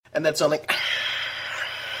And that sound like...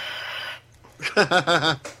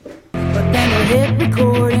 But then you hit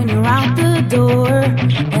record and you're out the door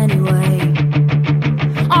anyway.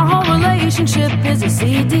 Our whole relationship is a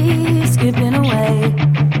CD skipping away.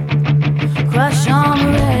 Crush on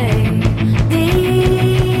Ray.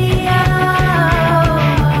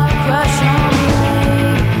 Crush on Ray.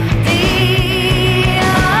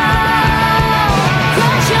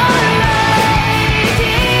 Crush on Ray.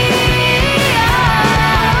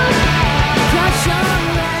 Crush on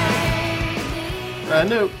Ray.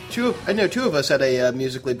 I know two of us had a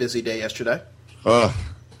musically busy day yesterday. I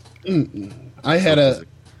had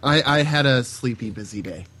a sleepy busy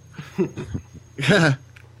day.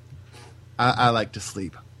 I like to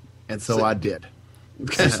sleep, and so I did.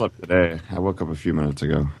 I slept today. I woke up a few minutes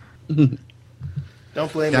ago.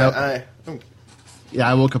 Don't blame Yeah. me. Yeah,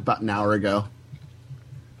 I woke up about an hour ago.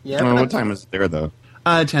 Yeah. Oh, what time is it there, though?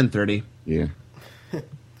 10:30. Yeah.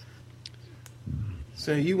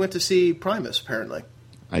 So you went to see Primus, apparently.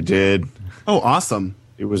 I did. Oh, awesome!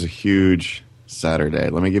 It was a huge Saturday.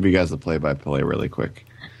 Let me give you guys the play-by-play really quick.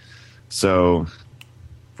 So,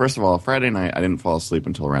 first of all, Friday night, I didn't fall asleep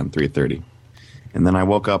until around 3:30. And then I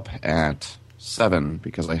woke up at 7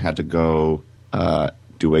 because I had to go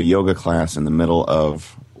do a yoga class in the middle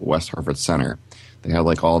of West Hartford Center. They had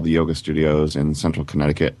like all the yoga studios in central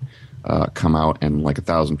Connecticut come out, and like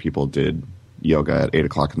 1,000 people did yoga at 8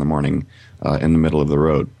 o'clock in the morning in the middle of the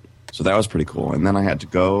road. So that was pretty cool. And then I had to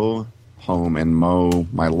go home and mow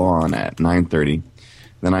my lawn at 9:30.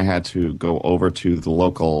 Then I had to go over to the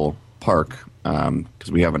local park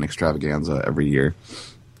because we have an extravaganza every year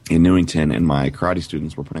in Newington, and my karate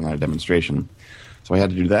students were putting on a demonstration. So I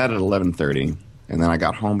had to do that at 11:30, and then I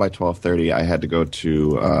got home by 12:30. I had to go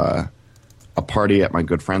to a party at my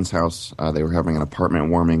good friend's house. They were having an apartment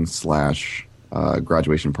warming /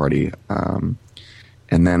 graduation party.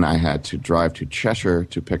 And then I had to drive to Cheshire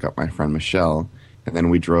to pick up my friend Michelle, and then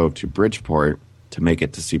we drove to Bridgeport to make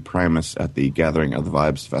it to see Primus at the Gathering of the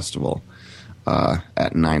Vibes Festival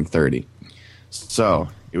at 9:30. So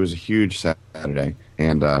it was a huge Saturday,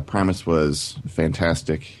 and Primus was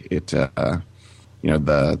fantastic. It, the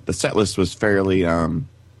set list was fairly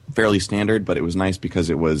standard, but it was nice because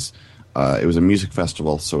it was a music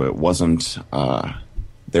festival, so it wasn't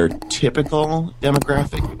their typical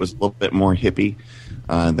demographic. It was a little bit more hippie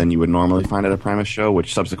than you would normally find at a Primus show,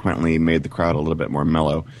 which subsequently made the crowd a little bit more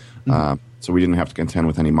mellow. So we didn't have to contend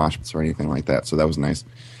with any mosh pits or anything like that, so that was nice.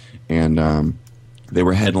 And they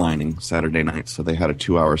were headlining Saturday night, so they had a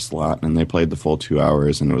 2-hour slot, and they played the full 2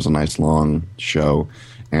 hours, and it was a nice long show.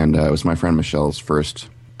 And it was my friend Michelle's first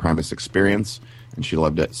Primus experience, and she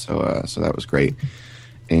loved it, so that was great.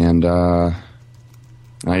 And I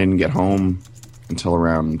didn't get home until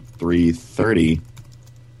around 3:30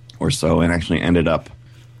 or so, and actually ended up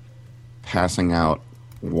passing out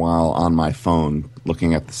while on my phone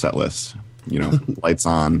looking at the set list. Lights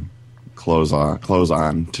on, clothes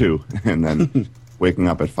on too, and then waking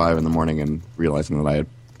up at 5 in the morning and realizing that I had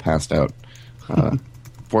passed out.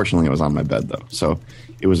 Fortunately, it was on my bed though, so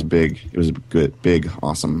it was a good, big,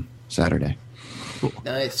 awesome Saturday.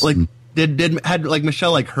 Nice. Like, had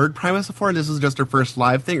Michelle heard Primus before, and this was just her first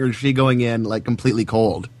live thing, or is she going in completely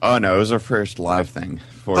cold? Oh no, it was her first live thing.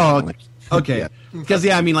 Fortunately. Oh, okay. Because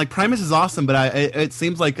Primus is awesome, but it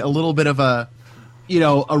seems like a little bit of a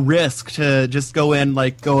risk to just go in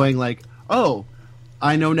oh,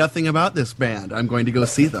 I know nothing about this band, I'm going to go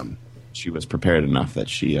see them. She was prepared enough that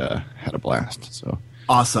she had a blast. So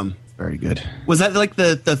awesome. Very good. Was that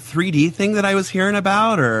the 3D thing that I was hearing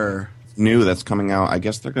about, or? New that's coming out. I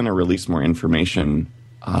guess they're going to release more information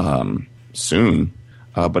soon,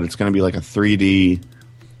 but it's going to be like a 3D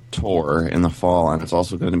tour in the fall, and it's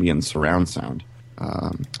also going to be in surround sound.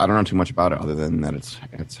 I don't know too much about it other than that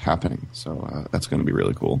it's happening, so that's going to be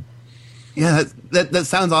really cool. Yeah, that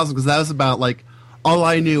sounds awesome, because that was about all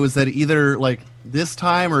I knew was that either this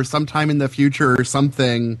time or sometime in the future or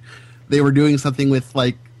something, they were doing something with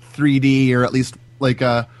 3D, or at least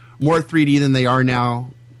more 3D than they are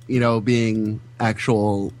now. Being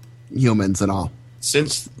actual humans and all.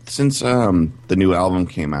 Since the new album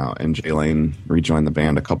came out and Jay Lane rejoined the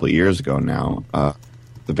band a couple of years ago now,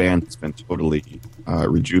 the band has been totally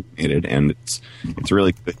rejuvenated, and it's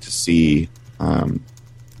really good to see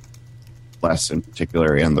Les in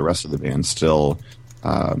particular and the rest of the band still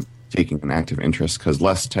taking an active interest, because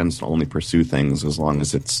Les tends to only pursue things as long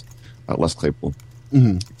as it's Les Claypool.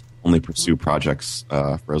 Mm-hmm. Only pursue projects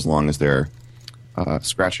for as long as they're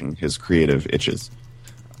scratching his creative itches.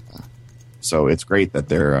 So it's great that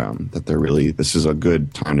they're really, this is a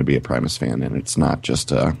good time to be a Primus fan, and it's not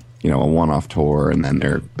just a one-off tour and then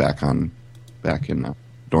they're back in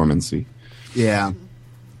dormancy. Yeah.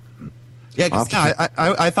 Yeah, because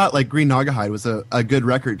I thought like Green Naugahyde was a good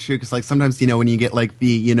record too. Because like sometimes when you get like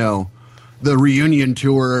the the reunion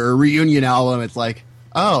tour or reunion album, it's like,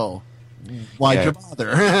 oh, why'd you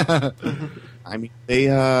bother? I mean, we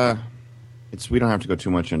don't have to go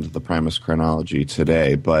too much into the Primus chronology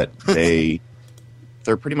today, but they're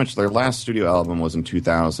pretty much, their last studio album was in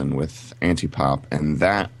 2000 with Antipop, and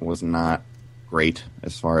that was not great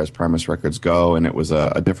as far as Primus records go, and it was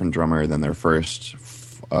a different drummer than their first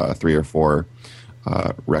 3 or 4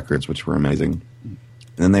 records, which were amazing. And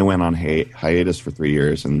then they went on hiatus for 3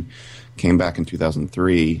 years and came back in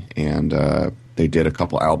 2003, and they did a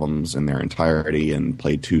couple albums in their entirety and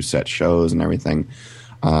played 2 set shows and everything.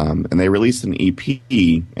 And they released an EP,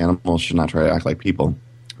 Animals Should Not Try to Act Like People,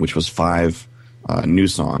 which was 5 new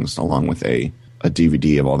songs along with a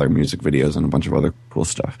DVD of all their music videos and a bunch of other cool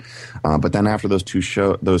stuff. But then after those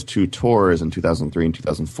two tours in 2003 and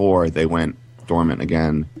 2004, they went dormant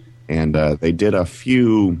again, and they did a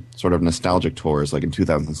few sort of nostalgic tours, like in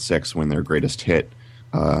 2006 when their greatest hit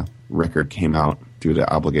record came out due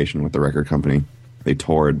to obligation with the record company. They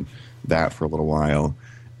toured that for a little while,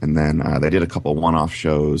 and then they did a couple one-off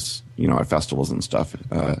shows, at festivals and stuff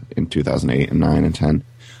in 2008 and 9 and 10.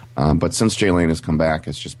 But since Jay Lane has come back,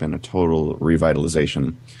 it's just been a total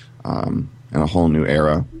revitalization and a whole new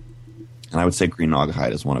era. And I would say Green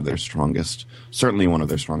Naugahyde is certainly one of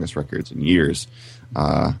their strongest records in years.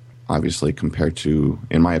 Obviously, compared to,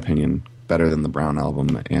 in my opinion, better than the Brown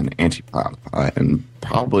album and Antipop, and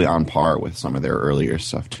probably on par with some of their earlier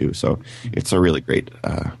stuff too. So it's a really great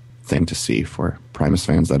thing to see for Primus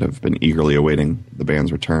fans that have been eagerly awaiting the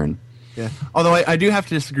band's return. Yeah, although I do have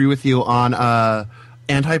to disagree with you on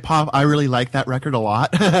Antipop. I really like that record a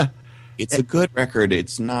lot. It's a good record.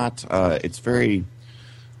 It's not. It's probably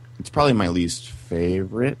my least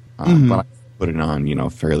favorite, but I put it on,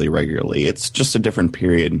 fairly regularly. It's just a different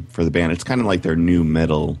period for the band. It's kind of like their new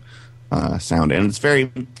metal sound, and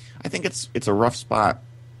I think it's a rough spot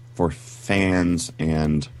for fans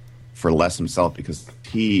and for Les himself, because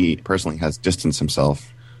he personally has distanced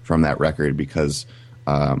himself from that record because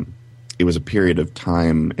it was a period of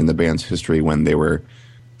time in the band's history when they had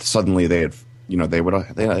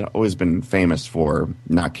always been famous for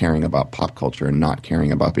not caring about pop culture and not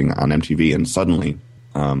caring about being on MTV, and suddenly,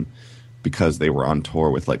 because they were on tour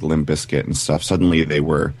with like Limp Bizkit and stuff, suddenly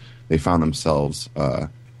they found themselves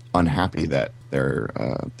unhappy that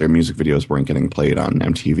their music videos weren't getting played on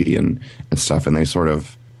MTV and stuff, and they sort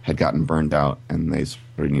of had gotten burned out, and they sort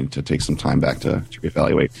of needed to take some time back to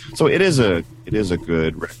reevaluate. So it is a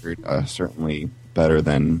good record, certainly better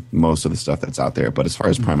than most of the stuff that's out there. But as far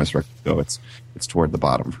as Primus records go, it's toward the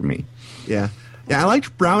bottom for me. Yeah. I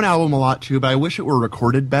liked Brown album a lot too, but I wish it were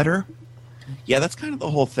recorded better. Yeah, that's kind of the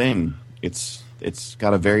whole thing. It's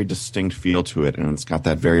got a very distinct feel to it, and it's got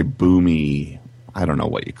that very boomy, I don't know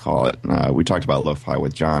what you call it. We talked about lo-fi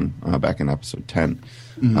with John back in episode 10.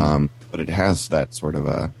 But it has that sort of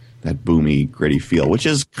that boomy, gritty feel, which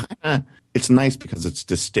is kind of, it's nice because it's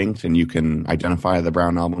distinct and you can identify the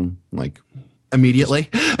Brown album like immediately.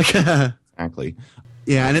 Exactly.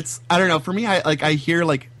 Yeah, and it's, I don't know, for me, I hear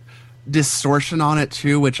like distortion on it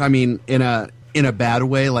too, which I mean in a bad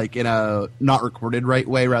way, like in a not recorded right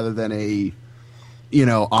way rather than a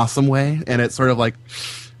awesome way, and it's sort of like,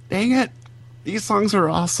 dang it, these songs are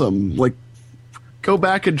awesome, like go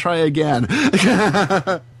back and try again.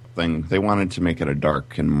 Thing. They wanted to make it a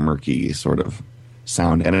dark and murky sort of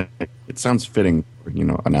sound, and it sounds fitting for,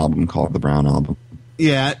 an album called the Brown Album.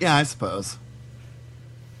 Yeah, I suppose.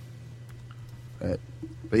 But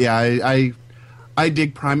yeah, I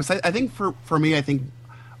dig Primus. I think for me, I think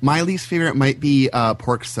my least favorite might be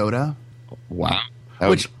Pork Soda. Wow.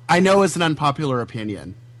 Which I know is an unpopular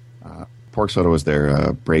opinion. Pork Soda was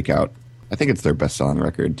their breakout. I think it's their best-selling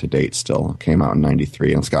record to date still. It came out in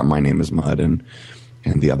 93, and it's got My Name is Mud and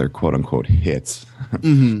the other quote-unquote hits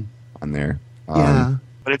on there. Yeah.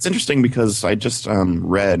 But it's interesting because I just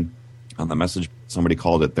read on the message, somebody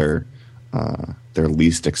called it their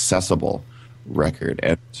least accessible record.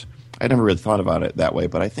 And I never really thought about it that way,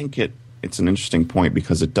 but I think it's an interesting point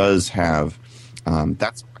because it does have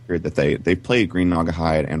that's a record that they played Green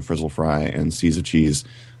Naugahyde and Frizzle Fry and Seas of Cheese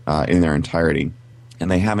in their entirety, and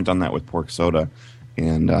they haven't done that with Pork Soda.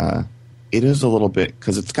 And it is a little bit,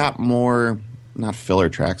 because it's got more, not filler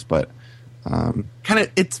tracks, but kind of,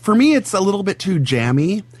 it's, for me, it's a little bit too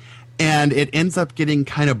jammy, and it ends up getting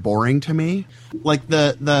kind of boring to me. Like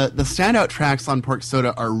the standout tracks on Pork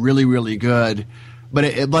Soda are really, really good,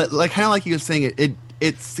 but but like kind of like you were saying,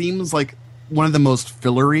 it seems like one of the most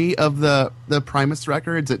fillery of the Primus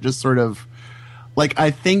records. It just sort of, like, I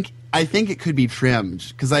think I think it could be trimmed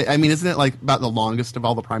because I mean, isn't it like about the longest of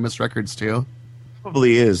all the Primus records too?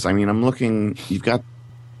 Probably is. I mean, I'm looking. You've got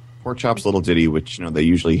Pork Chop's Little Ditty, which they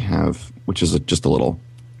usually have, which is just a little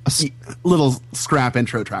scrap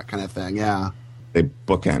intro track kind of thing. Yeah, they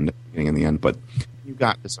bookend at the beginning and the end. But you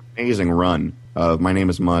got this amazing run of My Name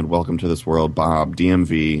Is Mud, Welcome to This World, Bob,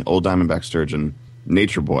 DMV, Old Diamondback Sturgeon,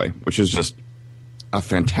 Nature Boy, which is just a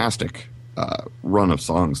fantastic run of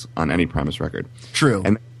songs on any Primus record. True.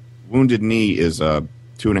 And Wounded Knee is a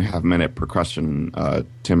 2.5-minute percussion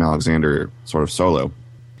Tim Alexander sort of solo.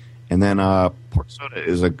 And then Pork Soda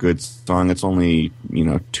is a good song. It's only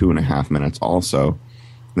 2.5 minutes also.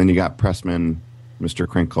 And then you got Pressman, Mr.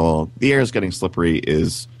 Crinkle. The Air is Getting Slippery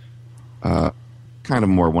is kind of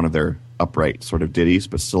more one of their upright sort of ditties,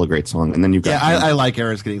 but still a great song. And then you've got I like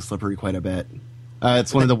Air is Getting Slippery quite a bit.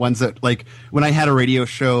 It's one of the ones that, like, when I had a radio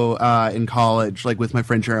show in college, like with my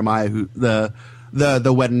friend Jeremiah, who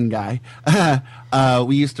the wedding guy,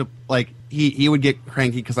 we used to, like, he would get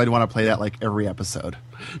cranky because I'd want to play that like every episode.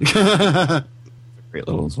 Great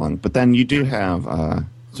little song. But then you do have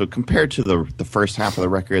so compared to the first half of the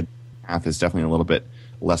record, half is definitely a little bit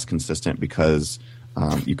less consistent because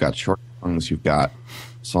you've got short songs, you've got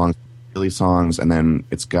songs, really songs, and then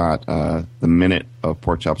it's got the minute of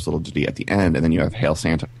Pork Chop's Little Ditty at the end, and then you have Hail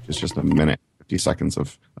Santa, which is just a minute, 50 seconds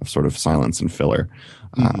of sort of silence and filler.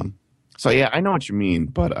 So yeah, I know what you mean,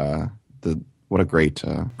 but what a great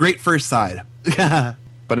first side.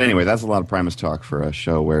 But anyway, that's a lot of Primus talk for a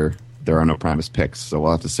show where there are no Primus picks, so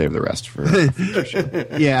we'll have to save the rest for a future show.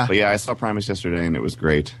 Yeah. But yeah, I saw Primus yesterday, and it was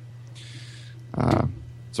great.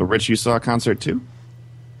 So Rich, you saw a concert too?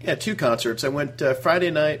 Yeah, 2 concerts. I went Friday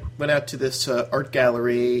night, went out to this art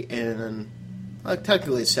gallery in,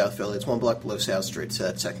 technically it's South Philly. It's 1 block below South Street, so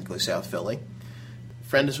that's technically South Philly.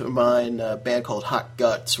 Friends of mine, a band called Hot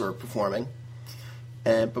Guts, were performing.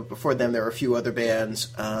 But before them, there were a few other bands.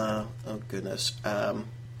 Oh, goodness.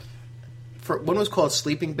 One was called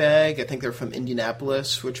Sleeping Bag. I think they're from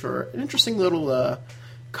Indianapolis, which were an interesting little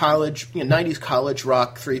college, 90s college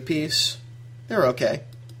rock 3-piece. They were okay.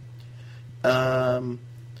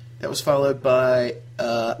 That was followed by,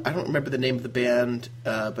 I don't remember the name of the band,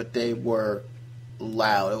 but they were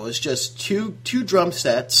loud. It was just two drum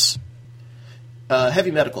sets.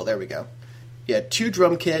 Heavy Medical, there we go. Yeah, 2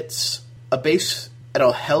 drum kits, a bass, and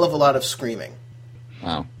a hell of a lot of screaming.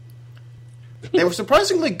 Wow. They were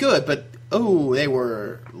surprisingly good, but, they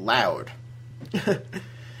were loud.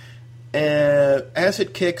 And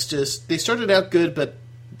Acid Kicks they started out good, but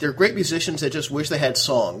they're great musicians that just wish they had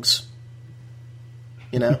songs.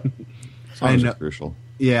 Songs are crucial.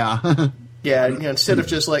 Yeah. Yeah, instead of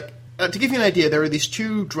just like, to give you an idea, there were these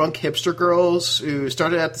 2 drunk hipster girls who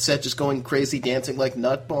started out the set just going crazy, dancing like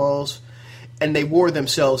nutballs, and they wore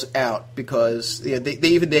themselves out because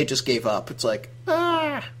they just gave up. It's like,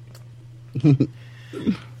 but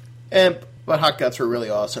Hot Guts were really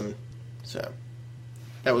awesome, so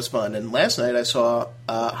that was fun. And last night I saw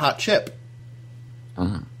Hot Chip.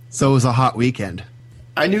 So it was a hot weekend.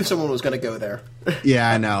 I knew someone was going to go there. Yeah,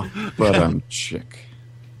 I know. But chick.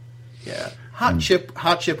 Yeah. Hot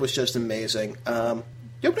Chip was just amazing. The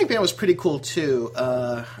opening band was pretty cool, too.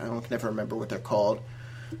 I can never remember what they're called.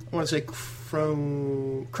 I want to say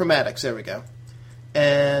Chromatics, there we go.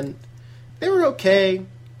 And they were okay.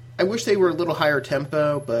 I wish they were a little higher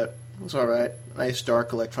tempo, but it was all right. Nice,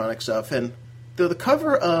 dark electronic stuff. And the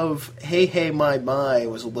cover of Hey, Hey, My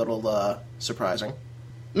was a little surprising.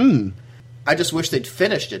 I just wish they'd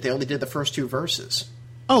finished it. They only did the first 2 verses.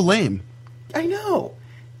 Oh, lame. I know.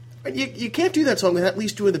 You can't do that song without at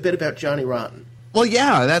least doing the bit about Johnny Rotten. Well,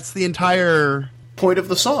 yeah, that's the entire point of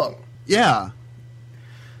the song. Yeah.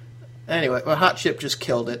 Anyway, Hot Chip just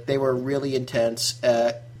killed it. They were really intense.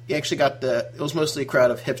 You actually got it was mostly a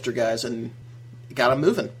crowd of hipster guys, and it got them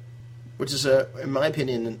moving, which is, in my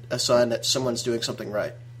opinion, a sign that someone's doing something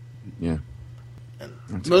right. Yeah.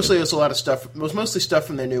 And mostly it was a lot of stuff. It was mostly stuff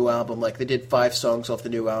from their new album. Like, they did 5 songs off the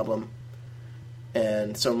new album,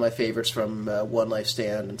 and some of my favorites from One Life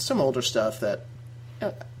Stand, and some older stuff that...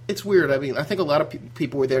 it's weird. I mean, I think a lot of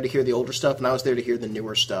people were there to hear the older stuff, and I was there to hear the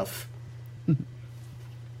newer stuff.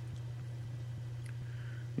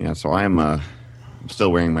 Yeah, so I'm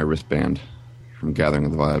still wearing my wristband from Gathering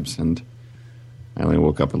of the Vibes, and I only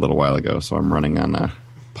woke up a little while ago, so I'm running on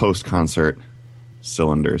post-concert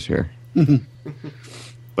cylinders here.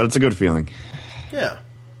 But it's a good feeling. Yeah.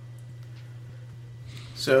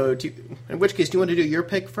 So, in which case, do you want to do your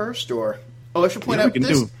pick first, or... Oh, I should point out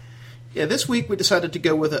this... Yeah, this week we decided to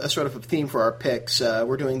go with a sort of a theme for our picks.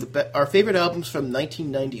 We're doing our favorite albums from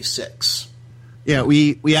 1996. Yeah,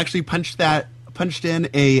 we actually punched that punched in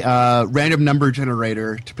a random number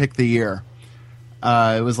generator to pick the year.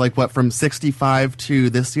 It was like, what, from 65 to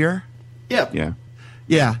this year? Yeah. Yeah.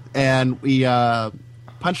 Yeah, and we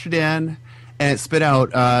punched it in, and it spit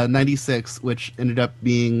out 96, which ended up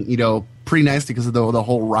being, pretty nice because of the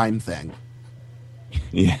whole rhyme thing.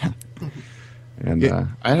 Yeah. And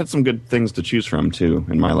I had some good things to choose from, too,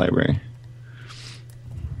 in my library.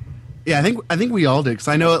 Yeah, I think we all did, because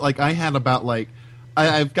I know, like, I had about, like,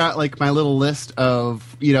 I've got, like, my little list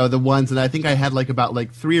of, the ones, and I think I had, like, about,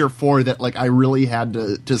 like, 3 or 4 that, like, I really had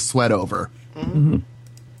to sweat over. Mm-hmm.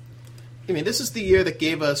 I mean, this is the year that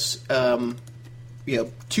gave us, 2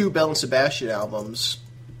 Belle and Sebastian albums,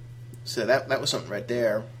 so that was something right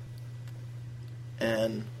there.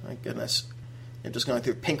 And, my goodness, just going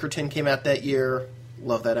through, Pinkerton came out that year,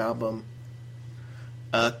 love that album.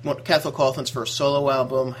 Cathal Coughlin's first solo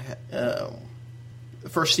album, the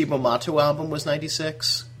first Steve Momato album was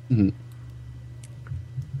 96. Mm-hmm.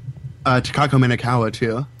 Takako Minakawa,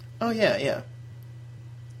 too. Oh, yeah.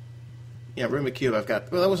 Yeah, Rue McHugh, I've got...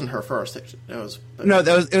 Well, that wasn't her first. That was... But, No,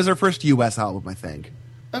 it was her first U.S. album, I think.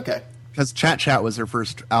 Okay. Because Chat Chat was her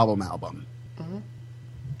first album. Mm-hmm.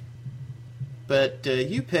 But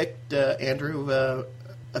you picked, Andrew,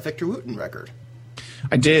 a Victor Wooten record.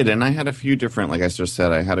 I did, and I had a few different, like I just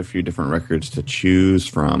said, I had a few different records to choose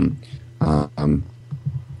from.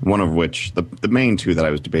 One of which, the main two that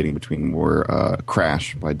I was debating between were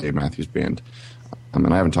Crash by Dave Matthews Band. And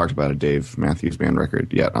I haven't talked about a Dave Matthews Band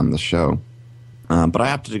record yet on the show. But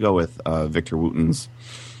I opted to go with Victor Wooten's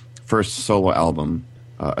first solo album,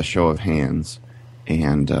 A Show of Hands.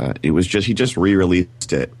 And it was he just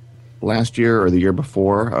re-released it last year or the year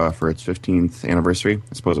before for its 15th anniversary.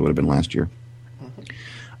 I suppose it would have been last year.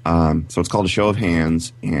 So it's called A Show of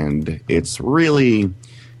Hands, and it's really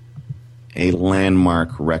a landmark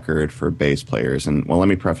record for bass players. And, well, let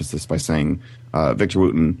me preface this by saying Victor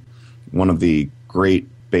Wooten, one of the great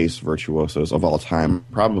bass virtuosos of all time,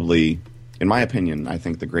 probably, in my opinion, I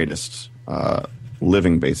think the greatest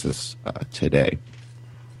living bassist today.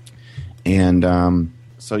 And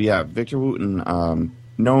so, yeah, Victor Wooten,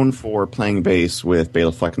 known for playing bass with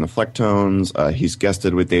Bela Fleck and the Flecktones. He's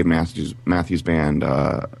guested with Dave Matthews Band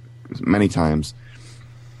many times.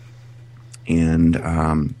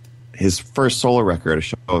 And his first solo record, A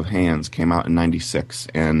Show of Hands, came out in 96.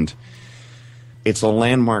 And it's a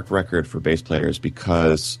landmark record for bass players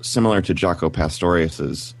because, similar to Jaco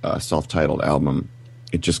Pastorius's self-titled album,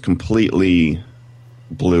 it just completely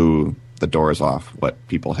blew the doors off what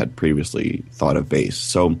people had previously thought of bass.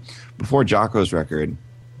 So before Jaco's record,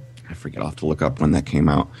 I forget, I'll have to look up when that came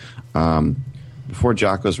out. Before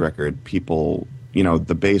Jaco's record, people,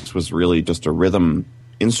 the bass was really just a rhythm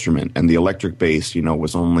instrument, and the electric bass,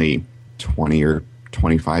 was only 20 or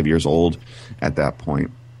 25 years old at that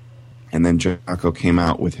point. And then Jaco came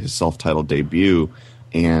out with his self-titled debut,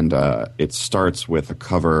 and it starts with a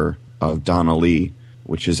cover of Donna Lee,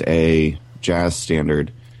 which is a jazz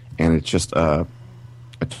standard, and it's just a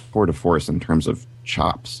tour de force in terms of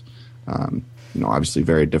chops. Obviously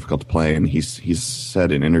very difficult to play, and he's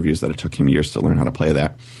said in interviews that it took him years to learn how to play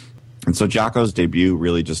that. And so Jaco's debut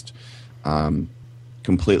really just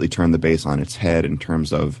completely turned the bass on its head in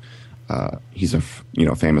terms of he's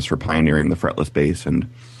famous for pioneering the fretless bass and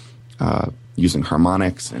using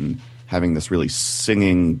harmonics and having this really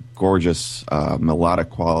singing, gorgeous, melodic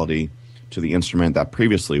quality to the instrument that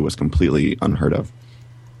previously was completely unheard of.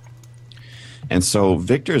 And so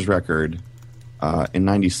Victor's record in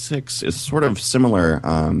 96 is sort of similar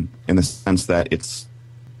in the sense that it's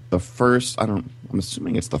the first, I'm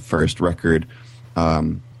assuming it's the first record,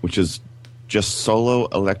 which is just solo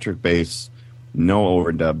electric bass, no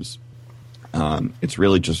overdubs. It's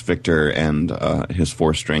really just Victor and his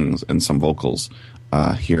 4 strings and some vocals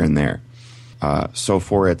here and there. So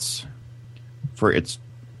for its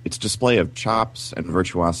display of chops and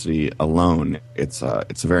virtuosity alone, it's a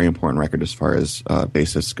very important record as far as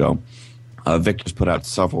bassists go. Victor's put out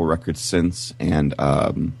several records since, and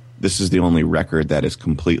this is the only record that is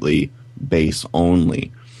completely bass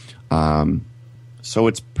only. So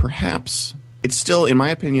it's still, in my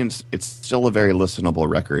opinion, it's still a very listenable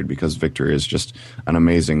record because Victor is just an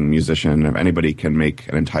amazing musician. If anybody can make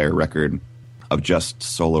an entire record of just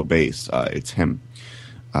solo bass, it's him.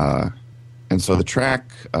 And so the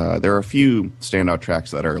track, there are a few standout tracks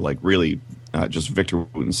that are like really just Victor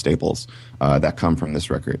Wooten staples that come from this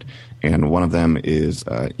record. And one of them is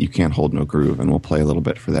You Can't Hold No Groove, and we'll play a little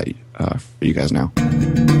bit for that for you guys now.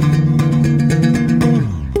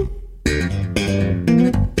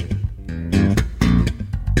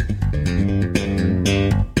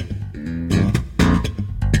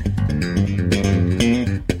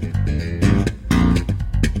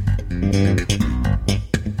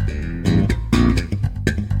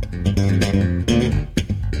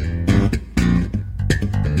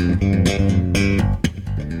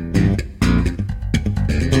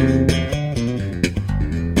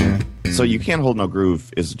 So You Can't Hold No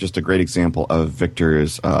Groove is just a great example of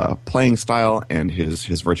Victor's playing style and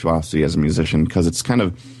his virtuosity as a musician, because it's kind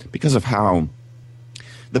of because of how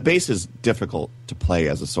the bass is difficult to play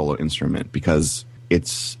as a solo instrument, because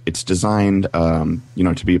it's designed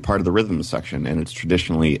to be a part of the rhythm section, and it's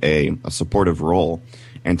traditionally a supportive role,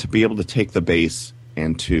 and to be able to take the bass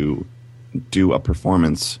and to do a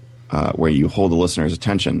performance where you hold the listener's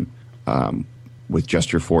attention with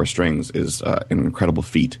just your 4 strings is an incredible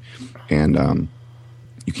feat. And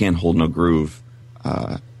You Can't Hold No Groove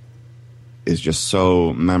is just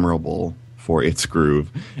so memorable for its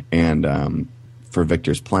groove and for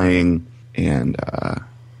Victor's playing, and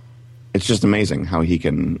it's just amazing how he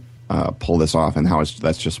can pull this off, and how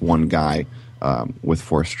that's just one guy with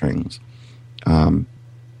 4 strings. So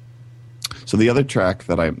the other track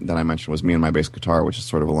that I mentioned was Me and My Bass Guitar, which is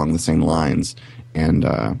sort of along the same lines, and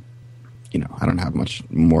I don't have much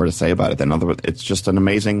more to say about it than it's just an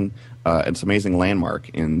amazing landmark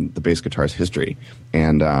in the bass guitar's history.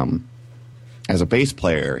 And as a bass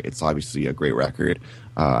player, it's obviously a great record,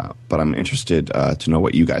 but I'm interested to know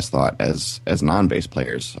what you guys thought as non-bass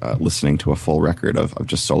players listening to a full record of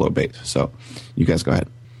just solo bass. So you guys go ahead.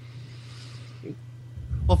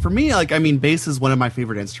 Well, for me, bass is one of my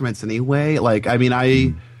favorite instruments anyway.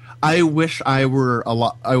 I wish I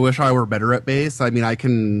were better at bass. I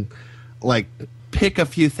can pick a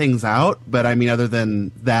few things out, but other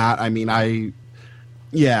than that, I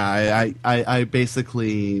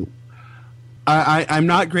basically I'm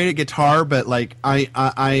not great at guitar, but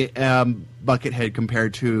I am Buckethead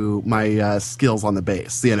compared to my skills on the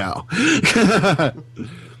bass, But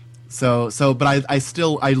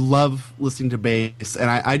I love listening to bass,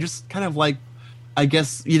 and I just kind of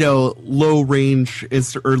low range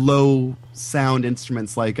or low sound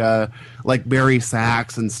instruments like bari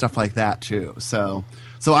sax and stuff like that too. So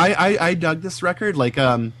I dug this record.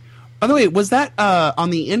 By the way, was that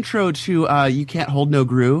on the intro to You Can't Hold No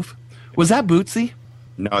Groove? Was that Bootsy?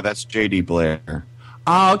 No, that's J.D. Blair.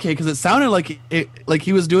 Oh, okay, because it sounded like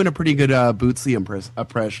he was doing a pretty good Bootsy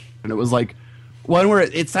impression, and it was one where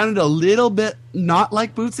it sounded a little bit not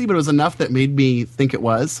like Bootsy, but it was enough that made me think it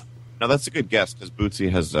was. No, that's a good guess, because Bootsy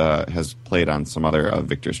has played on some other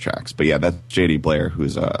Victor's tracks. But yeah, that's J.D. Blair,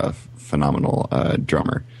 who's a phenomenal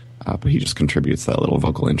drummer. But he just contributes that little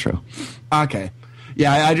vocal intro. Okay.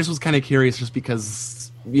 Yeah, I just was kind of curious just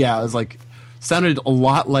because, it was sounded a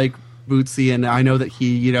lot like Bootsy, and I know that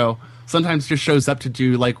he, sometimes just shows up to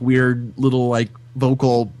do weird little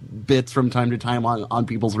vocal bits from time to time on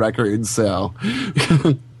people's records. So,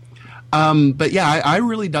 but yeah, I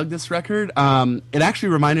really dug this record. It actually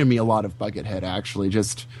reminded me a lot of Buckethead, actually,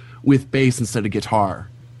 just with bass instead of guitar.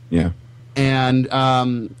 Yeah, and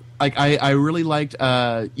I really liked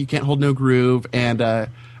You Can't Hold No Groove, and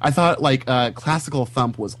I thought Classical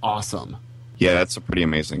Thump was awesome. Yeah, that's a pretty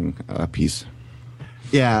amazing piece.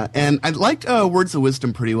 Yeah, and I liked Words of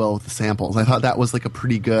Wisdom pretty well with the samples. I thought that was a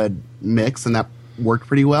pretty good mix, and that worked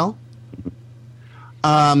pretty well.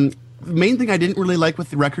 The main thing I didn't really like with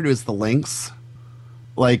the record was the links.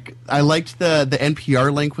 I liked the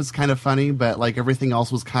NPR link was kind of funny, but everything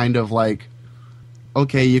else was kind of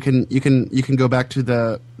okay, you can go back to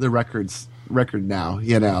the record now.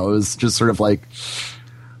 It was just sort of I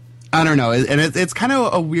don't know, and it's kind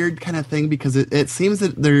of a weird kind of thing, because it seems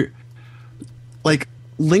that they're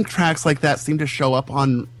link tracks like that seem to show up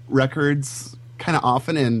on records kind of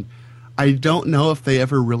often, and I don't know if they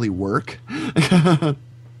ever really work. Yeah,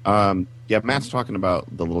 Matt's talking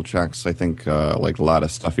about the little tracks, I think, a lot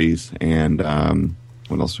of Stuffies, and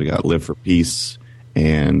what else we got? Live for Peace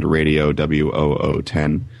and Radio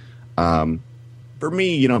WOO10. For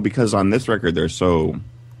me, because on this record they're so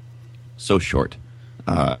short,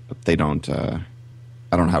 they don't.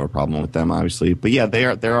 I don't have a problem with them, obviously, but yeah,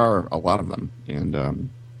 there are a lot of them, and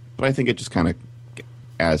but I think it just kind of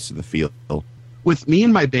adds to the feel. With Me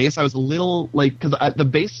and My Bass, I was a little because the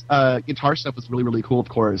bass guitar stuff was really, really cool, of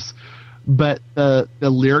course, but the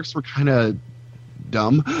lyrics were kind of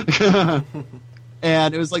dumb,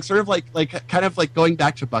 and it was sort of going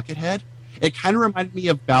back to Buckethead. It kind of reminded me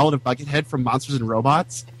of Ballad of Buckethead from Monsters and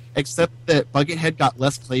Robots, except that Buckethead got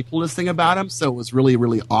Les Claypool this thing about him, so it was really,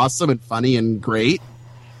 really awesome and funny and great.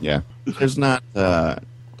 Yeah, there's not.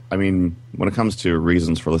 When it comes to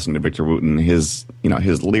reasons for listening to Victor Wooten, his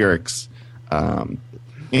lyrics.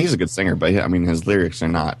 He's a good singer, but his lyrics are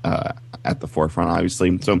not at the forefront,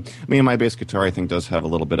 obviously. So, Me and My Bass Guitar, I think, does have a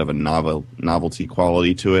little bit of a novelty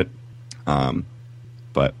quality to it,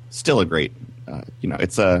 but still a great.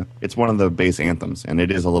 It's one of the bass anthems, and it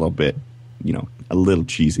is a little bit, a little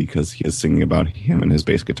cheesy because he is singing about him and his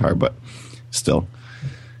bass guitar, but still,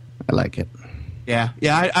 I like it.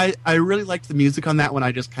 I really liked the music on that one.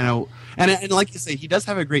 I just kind of and like you say, he does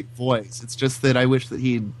have a great voice. It's just that I wish that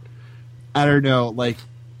he'd, I don't know, like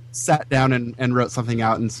sat down and wrote something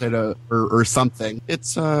out instead of or something.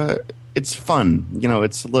 It's fun,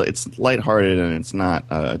 it's lighthearted, and it's not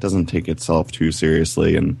it doesn't take itself too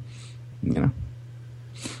seriously, and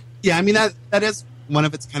Yeah, I mean that is one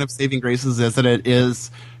of its kind of saving graces, is that it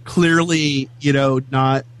is clearly,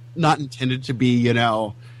 not intended to be,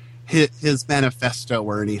 his manifesto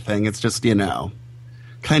or anything. It's just,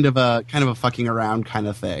 kind of a fucking around kind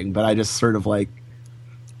of thing. But I just sort of like,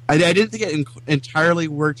 I didn't think it entirely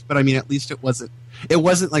worked, but I mean, at least it wasn't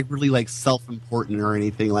like really like self-important or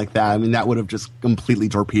anything like that. I mean, that would have just completely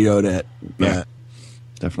torpedoed it. But. Yeah,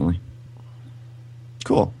 definitely.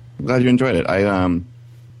 Cool. I'm glad you enjoyed it.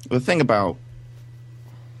 The thing about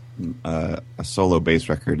a solo bass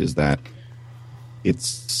record is that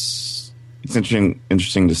it's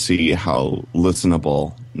interesting to see how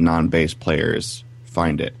listenable non-bass players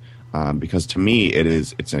find it, because to me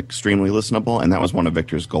it's extremely listenable, and that was one of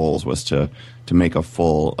Victor's goals, was to make a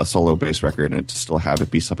solo bass record and to still have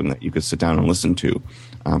it be something that you could sit down and listen to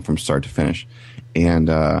from start to finish. And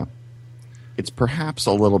it's perhaps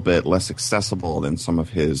a little bit less accessible than some of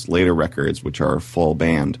his later records, which are full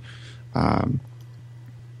band.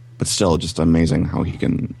 But still, just amazing how he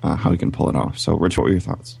can pull it off. So, Rich, what were your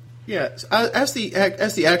thoughts? Yeah, as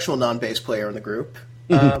the actual non-bass player in the group,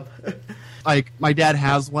 like my dad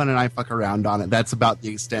has one, and I fuck around on it. That's about the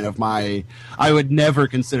extent of my. I would never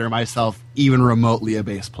consider myself even remotely a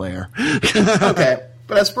bass player. Okay,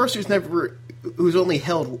 but as a person who's only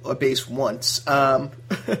held a bass once, no,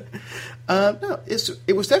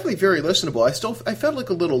 it was definitely very listenable. I felt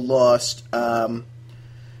like a little lost.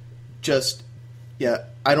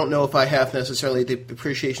 I don't know if I have necessarily the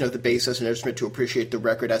appreciation of the bass as an instrument to appreciate the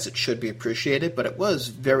record as it should be appreciated, but it was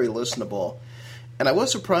very listenable. And I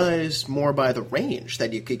was surprised more by the range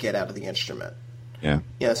that you could get out of the instrument. Yeah.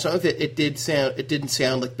 Yeah, some of it didn't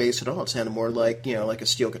sound like bass at all. It sounded more like, like a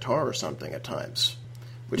steel guitar or something at times,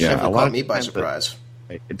 which definitely caught me by surprise.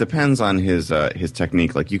 It depends on his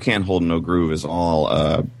technique. Like, You Can't Hold No Groove is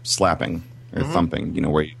all slapping or thumping,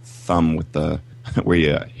 where you thumb with where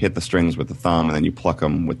you hit the strings with the thumb and then you pluck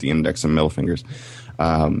them with the index and middle fingers.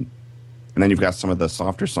 And then you've got some of the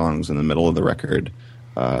softer songs in the middle of the record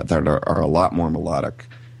that are a lot more melodic.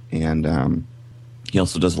 And he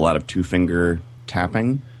also does a lot of two-finger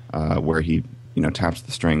tapping where he taps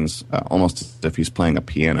the strings almost as if he's playing a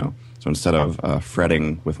piano. So instead of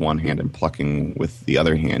fretting with one hand and plucking with the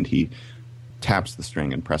other hand, he taps the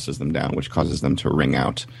string and presses them down, which causes them to ring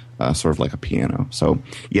out sort of like a piano. So,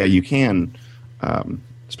 yeah, you can...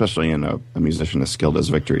 especially in a musician as skilled as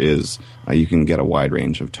Victor is, you can get a wide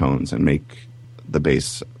range of tones and make the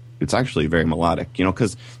bass. It's actually very melodic,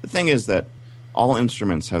 because the thing is that all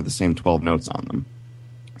instruments have the same 12 notes on them.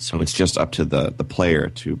 So it's just up to the player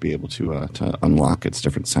to be able to unlock its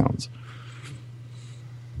different sounds.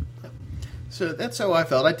 So that's how I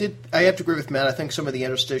felt. I have to agree with Matt. I think some of the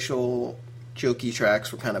interstitial jokey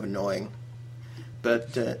tracks were kind of annoying.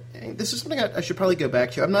 But this is something I should probably go back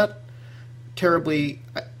to. I'm not terribly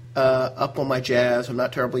up on my jazz. I'm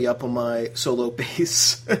not terribly up on my solo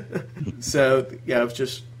bass. So, yeah,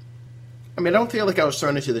 I don't feel like I was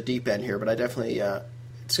thrown into the deep end here, but I definitely,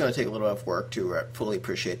 it's going to take a little bit of work to fully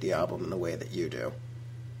appreciate the album in the way that you do.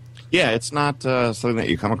 Yeah, it's not something that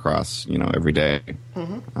you come across, every day.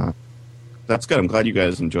 Mm-hmm. That's good. I'm glad you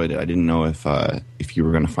guys enjoyed it. I didn't know if you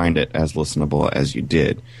were going to find it as listenable as you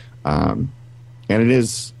did. And it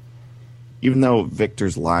is... Even though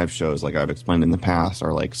Victor's live shows, like I've explained in the past,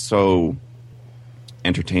 are like so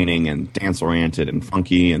entertaining and dance-oriented and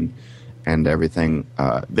funky and everything,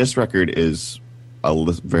 this record is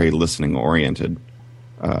a very listening-oriented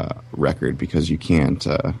record, because you can't,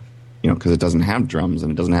 because it doesn't have drums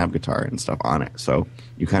and it doesn't have guitar and stuff on it. So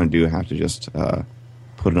you kind of do have to just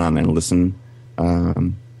put it on and listen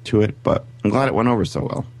to it. But I'm glad it went over so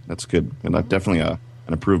well. That's good. And definitely an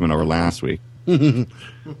improvement over last week.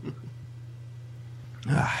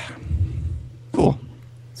 Cool.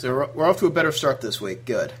 So we're off to a better start this week.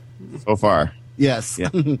 Good. So far. Yes. Yeah.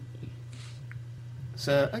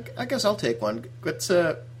 So I guess I'll take one. Let's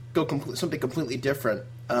go something completely different.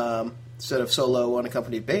 Instead of solo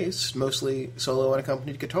unaccompanied bass, mostly solo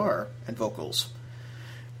unaccompanied guitar and vocals.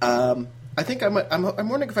 I think I'm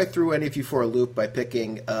wondering if I threw any of you for a loop by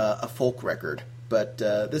picking a folk record. But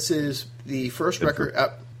this is the first record.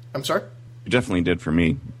 I'm sorry? You definitely did for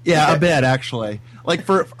me. Yeah, Okay. a bit actually.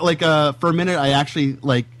 For a minute, I actually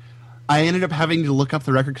I ended up having to look up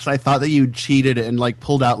the record because I thought that you cheated and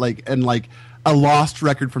pulled out a lost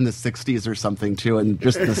record from the 60s or something too, and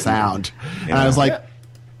just the sound. And I was like,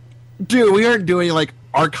 dude, we aren't doing like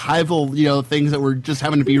archival, things that were just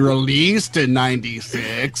having to be released in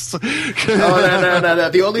 96. No.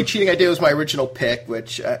 The only cheating I did was my original pick,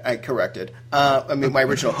 which I corrected. My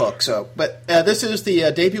original hook. But this is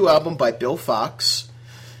the debut album by Bill Fox.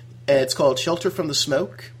 It's called Shelter from the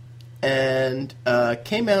Smoke, and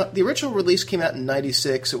came out. The original release came out in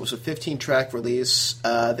 96. It was a 15-track release.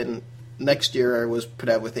 Then next year it was put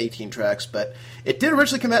out with 18 tracks, but it did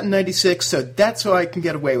originally come out in 96, so that's how I can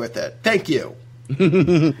get away with it. Thank you.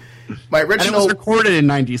 My original, and it was recorded in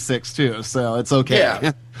 96 too, so it's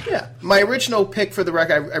okay. Yeah. My original pick for the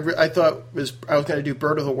record, I thought I was going to do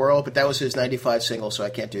Bird of the World, but that was his 95 single, so I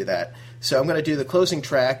can't do that. So I'm going to do the closing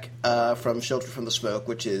track from Shelter from the Smoke,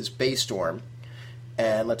 which is Baystorm.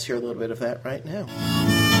 And let's hear a little bit of that right now.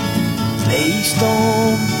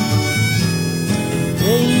 Baystorm,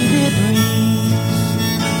 faded breeze,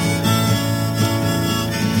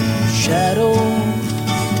 shadow,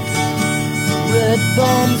 red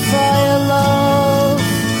bonfire love,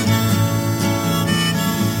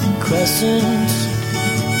 crescent,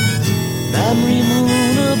 memory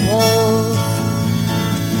moon above,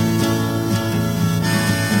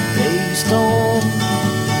 Baystorm,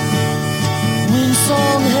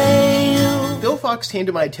 windsong hail. Bill Fox came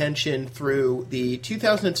to my attention through the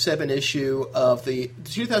 2007 issue of the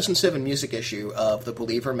 2007 music issue of The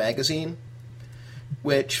Believer magazine,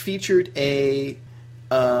 which featured a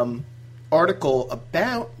article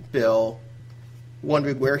about Bill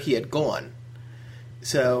wondering where he had gone.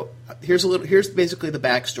 So here's basically the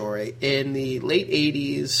backstory. In the late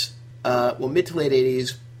 80s, mid to late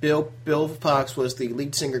 80s, Bill Fox was the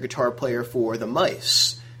lead singer guitar player for The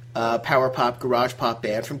Mice, power pop garage pop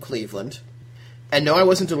band from Cleveland. And no, I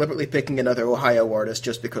wasn't deliberately picking another Ohio artist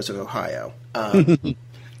just because of Ohio.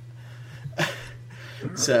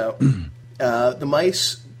 So The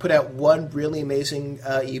Mice put out one really amazing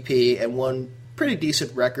EP and one pretty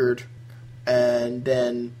decent record, and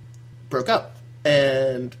then broke up.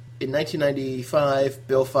 And in 1995,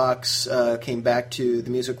 Bill Fox came back to the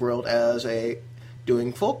music world as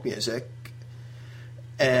doing folk music,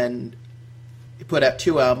 and he put out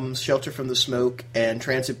 2 albums, Shelter from the Smoke and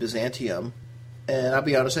Transit Byzantium. And I'll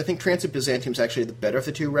be honest, I think Transit Byzantium is actually the better of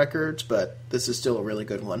the 2 records, but this is still a really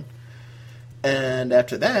good one. And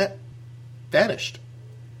after that, vanished.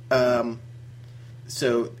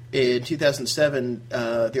 So in 2007,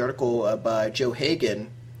 the article by Joe Hagan,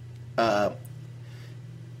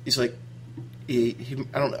 he's like, I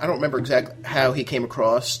don't remember exactly how he came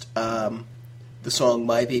across the song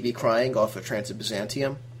 "My Baby Crying" off of Transit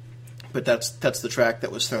Byzantium, but that's the track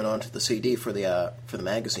that was thrown onto the CD for the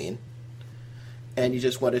magazine. And you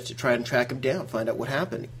just wanted to try and track him down, find out what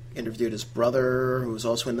happened. Interviewed his brother, who was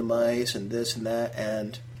also in the Mice, and this and that,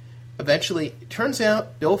 and eventually, it turns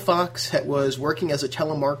out Bill Fox was working as a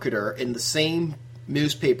telemarketer in the same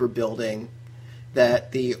newspaper building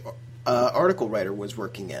that the article writer was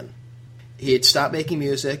working in. He had stopped making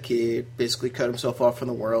music. He basically cut himself off from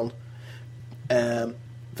the world. In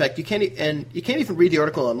fact, you can't even read the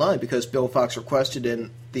article online because Bill Fox requested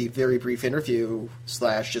in the very brief interview /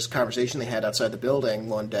 just conversation they had outside the building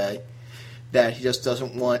one day that he just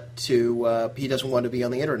doesn't want to. He doesn't want to be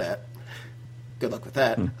on the internet. Good luck with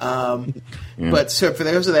that. But so for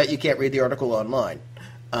those of that, you can't read the article online.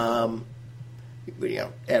 Out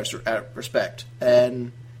of respect.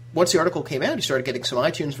 And once the article came out, he started getting some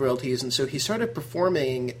iTunes royalties, and so he started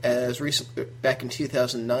performing back in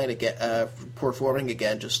 2009 again, performing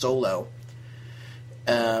again just solo.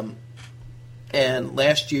 And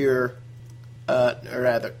last year,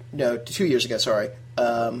 2 years ago,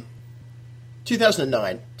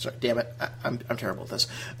 2009. Sorry, damn it, I'm terrible at this.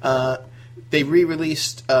 They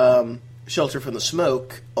re-released Shelter from the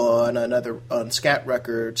Smoke on Scat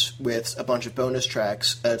Records with a bunch of bonus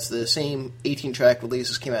tracks. It's the same 18-track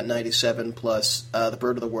releases came out in 97, plus the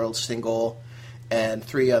Bird of the World single and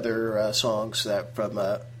 3 other songs that from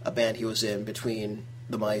a band he was in between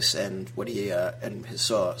the Mice and and his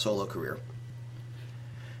solo career.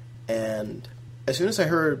 And as soon as I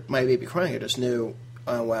heard My Baby Crying, I just knew,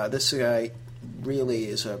 oh wow, this guy really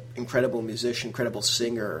is an incredible musician, incredible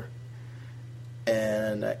singer.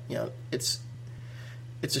 And it's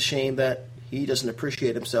a shame that he doesn't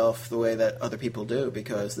appreciate himself the way that other people do,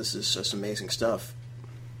 because this is just amazing stuff.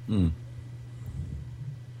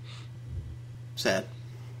 Sad.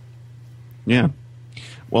 Yeah.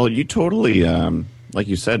 Well, you totally, like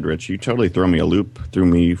you said, Rich, you totally threw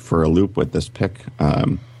me for a loop with this pick.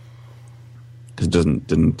 Because it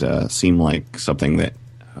didn't seem like something that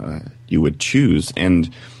you would choose.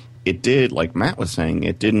 And it did, like Matt was saying,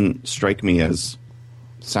 it didn't strike me as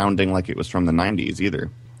sounding like it was from the 90s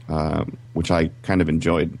either, which I kind of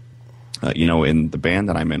enjoyed. In the band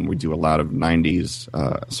that I'm in, we do a lot of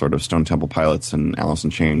 90s sort of Stone Temple Pilots and Alice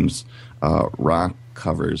in Chains rock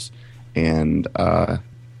covers. And,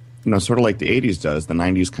 sort of like the 80s does, the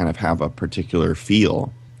 90s kind of have a particular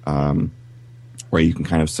feel where you can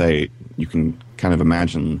kind of say, you can kind of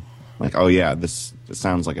imagine, like, oh, yeah, this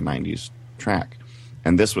sounds like a 90s track.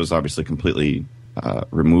 And this was obviously completely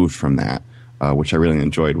removed from that, which I really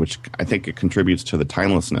enjoyed, which I think it contributes to the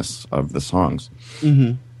timelessness of the songs.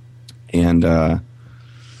 Mm-hmm. And so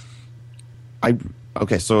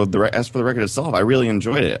as for the record itself, I really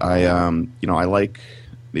enjoyed it. I like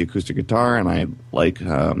the acoustic guitar, and I like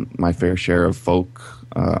my fair share of folk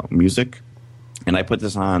music. And I put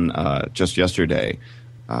this on just yesterday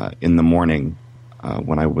in the morning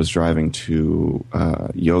when I was driving to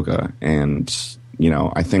yoga, and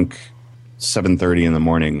I think 7:30 in the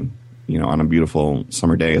morning, on a beautiful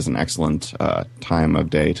summer day is an excellent time of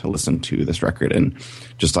day to listen to this record. And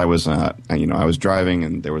just I was driving,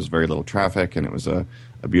 and there was very little traffic, and it was a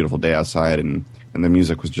beautiful day outside, and the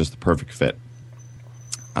music was just the perfect fit.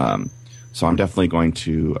 So I'm definitely going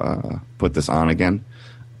to put this on again.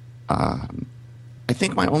 I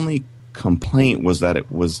think my only complaint was that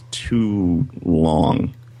it was too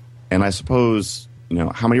long. And I suppose,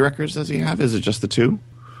 how many records does he have? Is it just the two?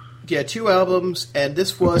 Yeah, 2 albums, and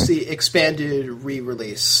this was the expanded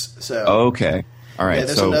re-release. So okay, all right. Yeah,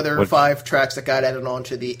 there's another 5 tracks that got added on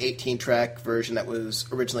to the 18-track version that was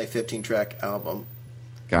originally a 15-track album.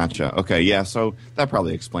 Gotcha. Okay, yeah. So that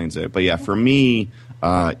probably explains it. But yeah, for me,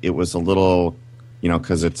 it was a little,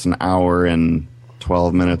 because it's an hour and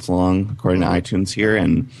 12 minutes long according to iTunes here,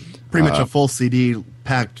 and pretty much a full CD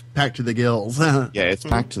packed to the gills. Yeah, it's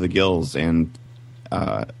packed to the gills, and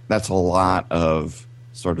that's a lot of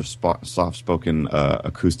sort of soft-spoken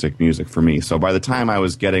acoustic music for me. So by the time I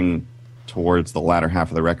was getting towards the latter half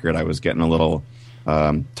of the record, I was getting a little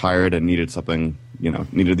tired and needed something,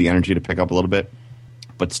 needed the energy to pick up a little bit.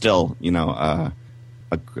 But still, a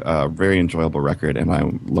very enjoyable record, and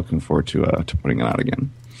I'm looking forward to putting it out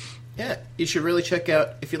again. Yeah, you should really check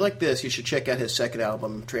out, if you like this, you should check out his second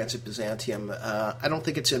album, Transit Byzantium. I don't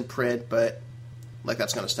think it's in print, but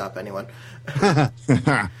that's going to stop anyone.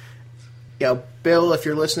 Bill, if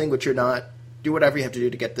you're listening, which you're not, do whatever you have to do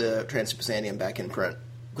to get the Transit Byzantium back in print,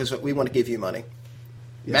 because we want to give you money.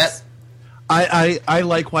 Yes. Matt? I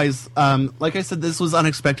likewise, like I said, this was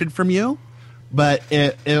unexpected from you, but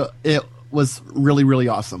it was really, really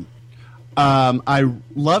awesome. I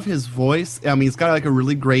love his voice. I mean, he's got a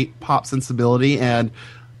really great pop sensibility, and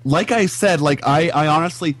like I said, I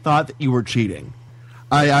honestly thought that you were cheating.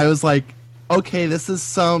 I was like, okay, this is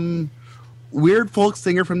some weird folk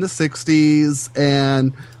singer from the 60s,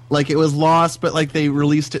 and it was lost, but they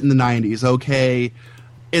released it in the 90s. Okay,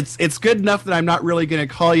 it's good enough that I'm not really going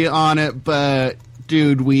to call you on it, but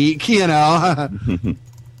dude, weak, And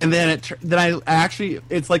then I actually,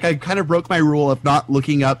 it's like I kind of broke my rule of not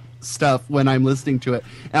looking up stuff when I'm listening to it,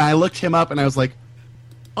 and I looked him up, and I was like,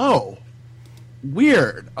 oh,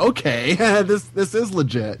 weird. Okay, this is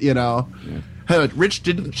legit. Yeah. Rich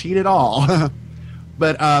didn't cheat at all.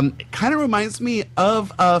 But it kind of reminds me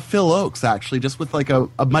of Phil Oakes, actually, just with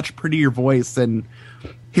a much prettier voice, and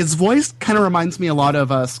his voice kind of reminds me a lot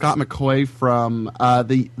of Scott McCoy from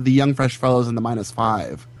the Young Fresh Fellows and the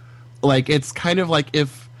 -5. It's kind of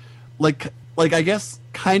if I guess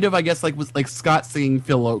with Scott singing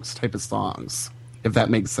Phil Oakes type of songs, if that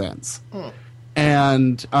makes sense.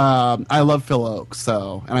 And I love Phil Oakes,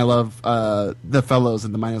 and I love the Fellows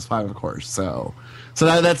and the -5, of course. So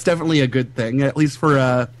that's definitely a good thing, at least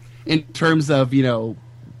for in terms of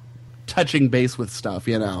touching base with stuff,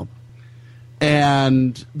 But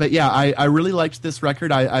yeah, I really liked this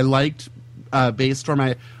record. I liked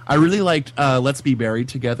Basstorm. I really liked Let's Be Buried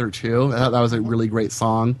Together too. That was a really great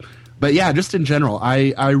song. But yeah, just in general,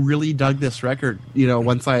 I really dug this record.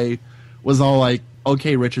 Once I was all like,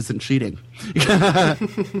 okay, Rich isn't cheating. Yeah.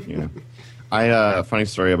 Funny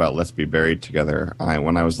story about Let's Be Buried Together.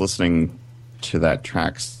 When I was listening to that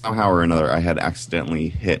track, somehow or another, I had accidentally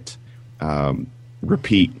hit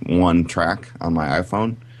repeat one track on my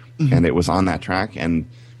iPhone, and it was on that track. And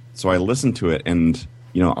so I listened to it, and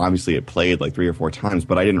obviously it played 3 or 4 times,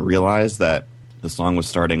 but I didn't realize that the song was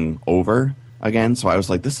starting over again. So I was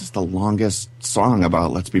like, this is the longest song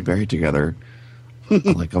about Let's Be Buried Together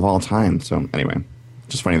of all time. So anyway,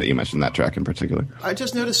 just funny that you mentioned that track in particular. I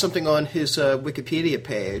just noticed something on his Wikipedia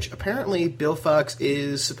page. Apparently, Bill Fox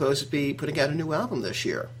is supposed to be putting out a new album this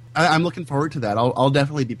year. I'm looking forward to that. I'll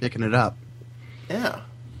definitely be picking it up. Yeah.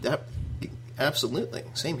 absolutely.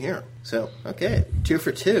 Same here. So, okay, 2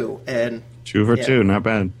 for 2. And 2 for 2, not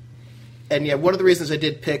bad. And yeah, one of the reasons I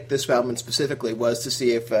did pick this album specifically was to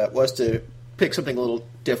see if was to pick something a little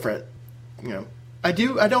different. You know, I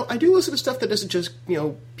do listen to stuff that isn't just, you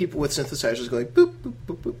know, people with synthesizers going boop boop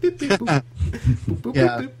boop boop boop boop boop boop boop Yeah.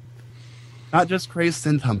 boop boop. Not just crazy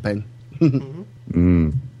synth humping.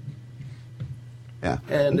 Yeah.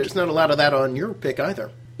 And there's not a lot of that on your pick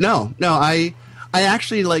either. No, I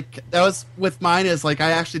actually, like, that was with mine, is like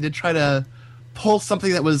I actually did try to pull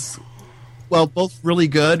something that was, well, both really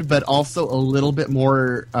good but also a little bit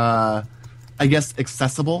more I guess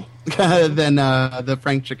accessible than the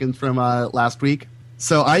Frank Chickens from last week.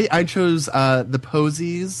 So I chose the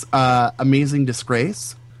Posies' Amazing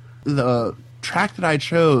Disgrace. The track that I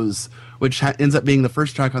chose, which ends up being the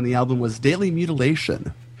first track on the album, was Daily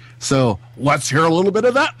Mutilation. So let's hear a little bit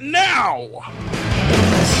of that now. Daily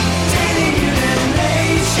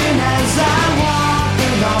mutilation as I walk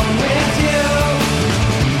along with you.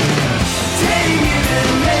 Daily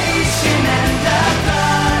mutilation and a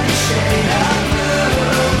bloody shade of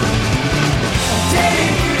blue. Daily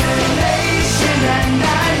mutilation and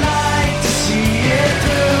I like to see it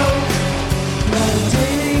through.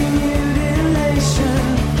 Daily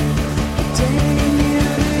mutilation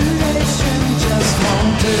just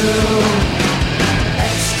won't do.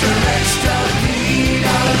 Extra, read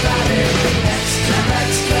all about it.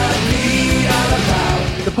 Extra, read all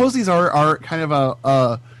about it. The Posies are kind of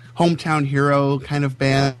a hometown hero kind of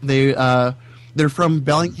band. They're from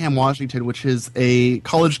Bellingham, Washington, which is a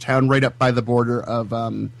college town right up by the border of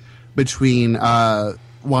between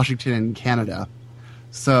Washington and Canada.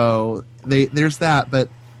 So there's that,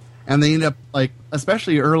 and they end up, like,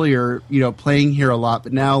 especially earlier, you know, playing here a lot.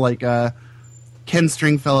 But now, like, Ken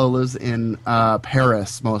Stringfellow lives in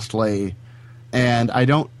Paris mostly, and I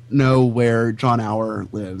don't know where John Auer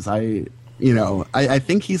lives. I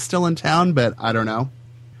think he's still in town, but I don't know.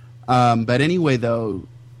 But anyway, though,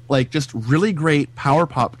 like, just really great power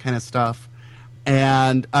pop kind of stuff.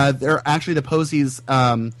 And they're actually, the Posies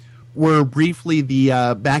were briefly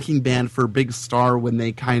the backing band for Big Star when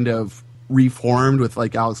they kind of reformed with,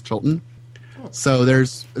 like, Alex Chilton. So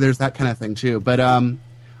there's that kind of thing too. But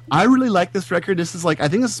I really like this record. This is, like, I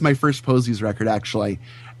think this is my first Posies record, actually.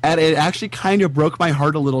 And it actually kind of broke my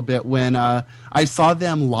heart a little bit when I saw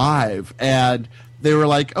them live, and they were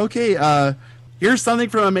like, okay, here's something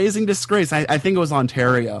from Amazing Disgrace. I think it was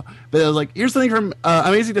Ontario. But it was like, here's something from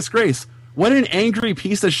Amazing Disgrace. What an angry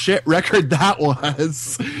piece of shit record that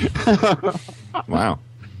was. Wow.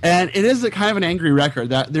 And it is a kind of an angry record.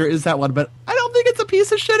 That there is that one, but I don't think it's a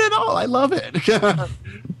piece of shit at all. I love it.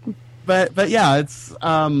 but yeah, it's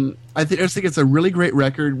I just think it's a really great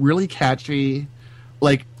record, really catchy.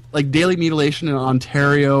 Like Daily Mutilation and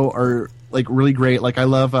Ontario are, like, really great. Like, I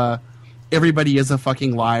love Everybody Is a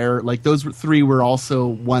Fucking Liar. Like, those three were also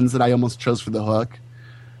ones that I almost chose for the hook.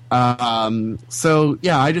 So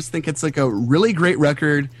yeah, I just think it's, like, a really great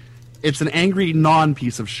record. It's an angry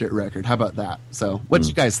non-piece of shit record. How about that? So what do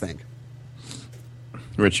you guys think?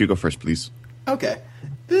 Rich, you go first, please. Okay,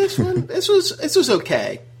 this one, this was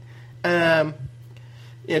okay. Yeah,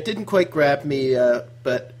 it didn't quite grab me,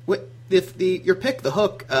 but if your pick, The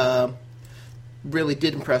Hook, really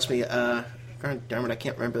did impress me. God damn it, I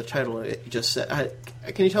can't remember the title. It just said.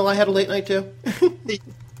 Can you tell I had a late night too?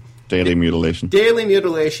 Daily Mutilation. Daily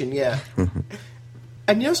Mutilation, yeah.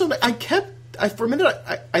 And you know something? For a minute,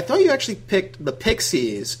 I thought you actually picked the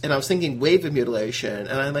Pixies, and I was thinking Wave of Mutilation,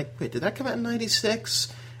 and I'm like, wait, did that come out in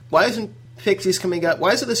 '96? Why isn't Pixies coming up?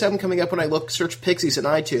 Why isn't this album coming up when I search Pixies in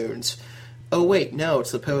iTunes? Oh wait, no,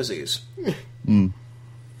 it's the Posies.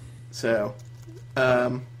 So,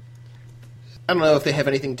 I don't know if they have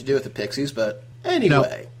anything to do with the Pixies, but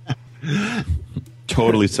anyway. No.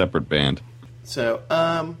 Totally separate band. So,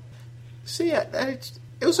 yeah, it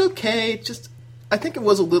was okay. Just, I think it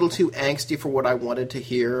was a little too angsty for what I wanted to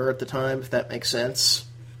hear at the time, if that makes sense.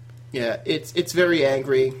 Yeah, it's very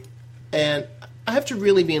angry, and I have to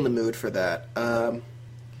really be in the mood for that.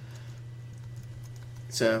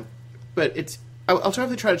 But I'll try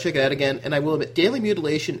to check it out again, and I will admit, Daily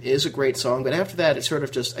Mutilation is a great song, but after that, I sort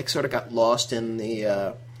of got lost in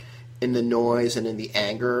the noise and in the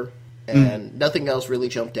anger, and nothing else really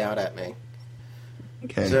jumped out at me.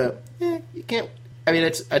 Okay. So, you can't. I mean,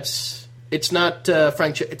 it's not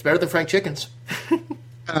Frank. It's better than Frank Chickens.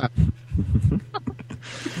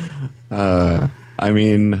 I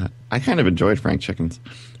mean, I kind of enjoyed Frank Chickens,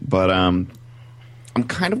 but I'm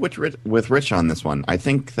kind of with Rich on this one. I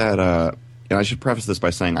think that, and I should preface this by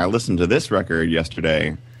saying I listened to this record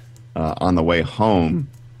yesterday on the way home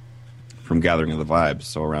from Gathering of the Vibes,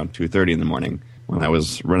 so around 2:30 in the morning, when I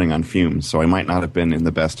was running on fumes, so I might not have been in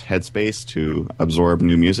the best headspace to absorb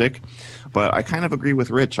new music. But I kind of agree with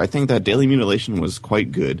Rich. I think that Daily Mutilation was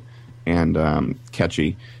quite good and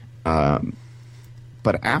catchy. But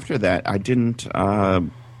after that, I didn't.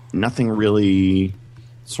 Nothing really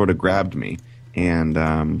sort of grabbed me, and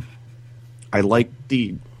I like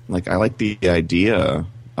the idea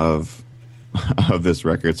of this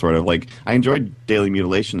record. Sort of like I enjoyed Daily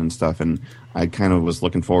Mutilation and stuff, and I kind of was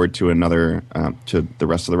looking forward to another to the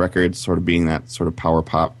rest of the record, sort of being that sort of power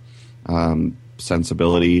pop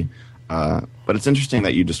sensibility. But it's interesting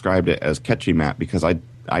that you described it as catchy, Matt, because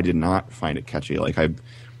I did not find it catchy. Like I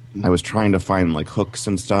was trying to find like hooks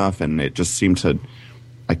and stuff, and it just seemed to.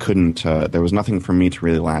 I couldn't. There was nothing for me to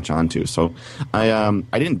really latch onto. So I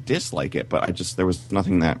didn't dislike it, but there was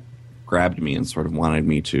nothing that grabbed me and sort of wanted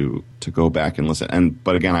me to go back and listen.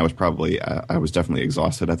 But again, I was definitely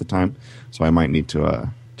exhausted at the time, so I might need to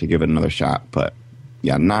give it another shot. But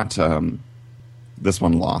yeah, not this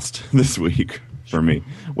one lost this week for me,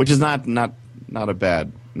 which is not in a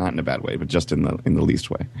bad way, but just in the least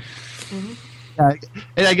way. Mm-hmm.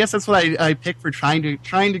 And I guess that's what I picked for trying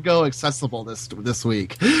to go accessible this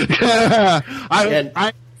week.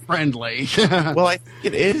 I'm friendly. Well, I think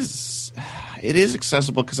it is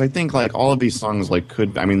accessible because I think like all of these songs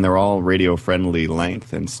they're all radio friendly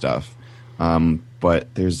length and stuff, but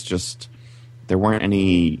there weren't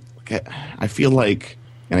any. I feel like,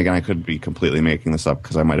 and again, I could be completely making this up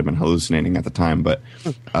because I might have been hallucinating at the time, but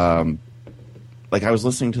like I was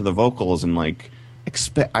listening to the vocals and like.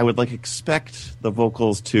 I would expect the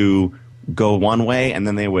vocals to go one way and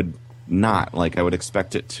then they would not. Like I would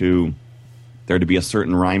expect there to be a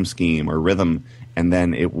certain rhyme scheme or rhythm and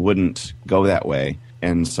then it wouldn't go that way.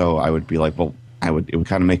 And so I would be like, well, it would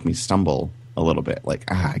kind of make me stumble a little bit. Like,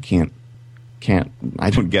 I can't,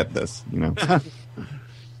 I don't get this, you know?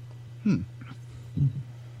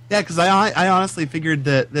 Yeah, because I honestly figured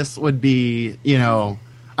that this would be, you know,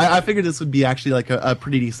 I figured this would be actually like a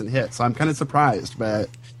pretty decent hit, so I'm kind of surprised. But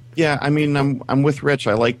yeah, I mean, I'm with Rich.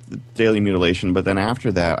 I like the Daily Mutilation, but then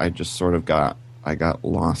after that, I just sort of got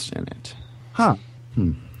lost in it. Huh?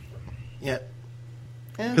 Yeah.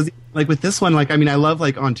 Because like with this one, like I mean, I love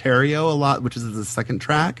like Ontario a lot, which is the second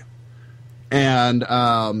track, and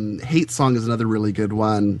Hate Song is another really good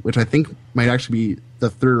one, which I think might actually be the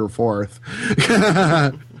third or fourth.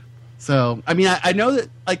 So, I mean, I know that,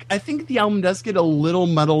 like, I think the album does get a little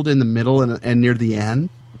muddled in the middle and near the end.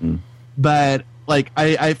 Mm. But, like,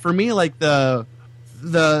 I for me, like, the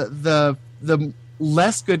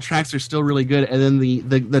less good tracks are still really good, and then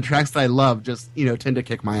the tracks that I love just, you know, tend to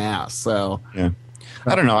kick my ass. So, yeah.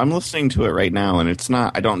 I don't know. I'm listening to it right now, and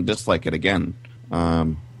I don't dislike it again. But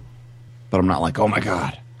I'm not like, oh my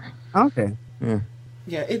God. Okay. Yeah.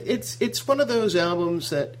 Yeah, it's one of those albums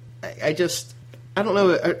that I don't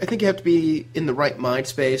know. I think you have to be in the right mind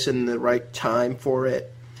space and the right time for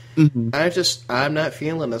it. Mm-hmm. I'm not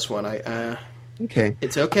feeling this one. Okay.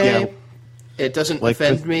 It's okay. Yeah. It doesn't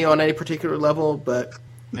offend me on any particular level, but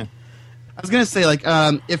yeah. I was gonna say, like,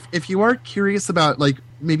 if you are curious about like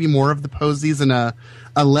maybe more of the Posies and a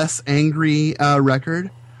less angry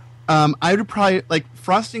record, I would probably like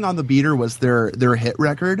Frosting on the Beater was their hit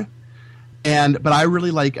record, but I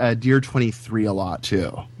really like Dear 23 a lot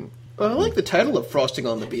too. Well, I like the title of Frosting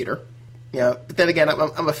on the Beater. Yeah, but then again,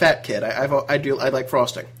 I'm a fat kid. I like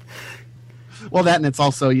frosting. Well, that and it's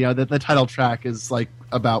also, you know, the title track is like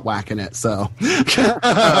about whacking it. So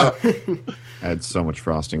I had so much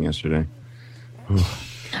frosting yesterday.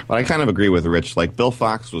 But I kind of agree with Rich. Like Bill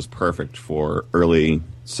Fox was perfect for early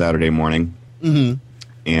Saturday morning, mm-hmm.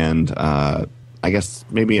 and I guess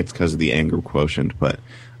maybe it's because of the anger quotient. But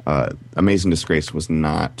Amazing Disgrace was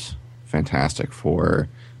not fantastic for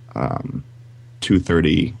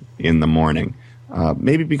 2:30 in the morning.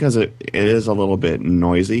 Maybe because it is a little bit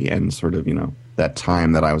noisy and sort of, you know, that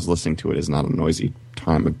time that I was listening to it is not a noisy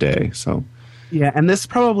time of day. So yeah, and this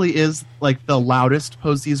probably is like the loudest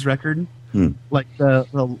Posies record. Like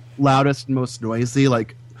the loudest and most noisy.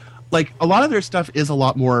 Like a lot of their stuff is a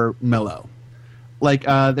lot more mellow. Like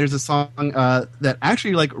there's a song that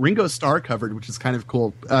actually like Ringo Starr covered, which is kind of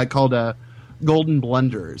cool, called Golden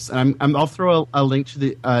Blunders, and I'll throw a link to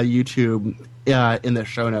the YouTube in the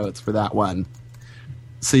show notes for that one,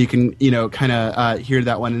 so you can, you know, kind of hear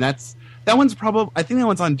that one. And that one's probably, I think that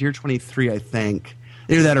one's on Dear 23. I think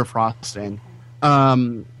either that or Frosting,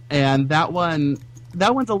 and that one's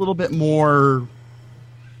a little bit more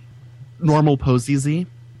normal Posies-y.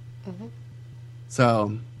 Mm-hmm.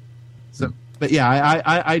 So, but yeah,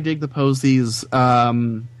 I dig the Posies.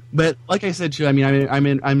 But like I said too, I mean,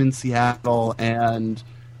 I'm in Seattle, and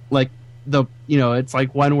like it's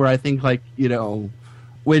like one where I think like,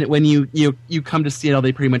 when you come to Seattle,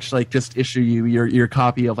 they pretty much like just issue you your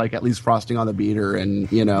copy of like at least Frosting on the Beater, and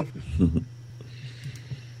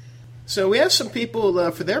So we have some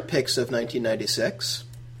people for their picks of 1996.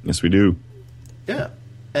 Yes, we do. Yeah,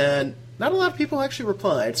 and not a lot of people actually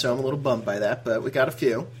replied, so I'm a little bummed by that, but we got a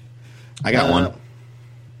few. I got one.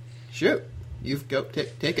 Shoot, you've go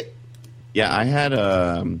take it. Yeah, I had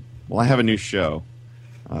I have a new show,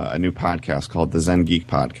 a new podcast called the Zen Geek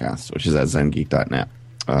Podcast, which is at zengeek.net.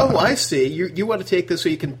 I see. You want to take this so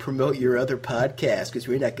you can promote your other podcast because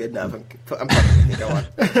we're not good enough. I'm fucking go on.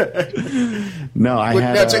 No,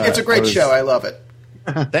 it's a great show. I love it.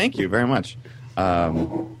 Thank you very much.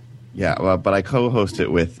 But I co-host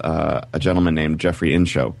it with a gentleman named Jeffrey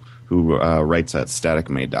Inshow, who writes at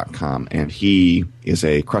staticmade.com, and he is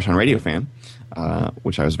a Crush on Radio fan,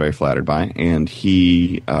 which I was very flattered by, and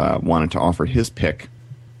he wanted to offer his pick,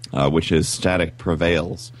 which is Static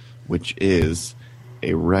Prevails, which is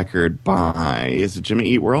a record by, is it Jimmy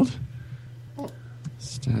Eat World?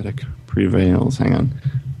 Static Prevails, hang on.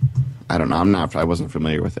 I don't know, I wasn't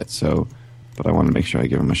familiar with it, but I want to make sure I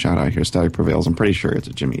give him a shout out here. Static Prevails, I'm pretty sure it's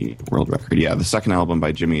a Jimmy Eat World record. Yeah, the second album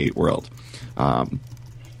by Jimmy Eat World. Are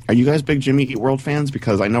you guys big Jimmy Eat World fans?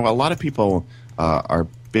 Because I know a lot of people are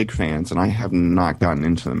big fans, and I have not gotten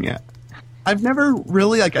into them yet. I've never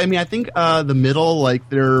really, I think The Middle, like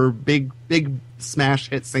their big smash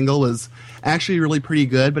hit single was actually really pretty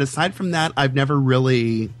good, but aside from that, they've never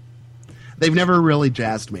really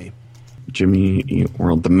jazzed me. Jimmy Eat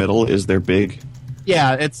World, The Middle is their big...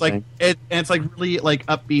 Yeah, it's like it's like really like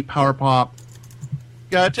upbeat power pop.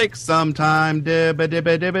 Gotta take some time. Dibba,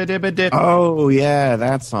 dibba, dibba, dibba, dibba. Oh yeah,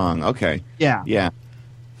 that song. Okay. Yeah.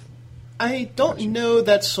 I don't know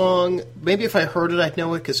that song. Maybe if I heard it, I'd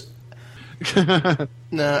know it because.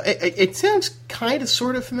 No, it sounds kind of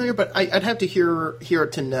sort of familiar, but I'd have to hear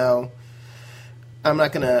it to know. I'm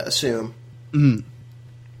not going to assume. Mm.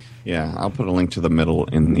 Yeah, I'll put a link to The Middle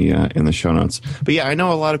in the show notes. But yeah, I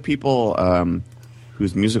know a lot of people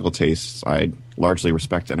whose musical tastes I largely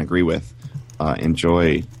respect and agree with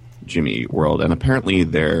enjoy Jimmy Eat World, and apparently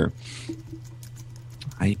I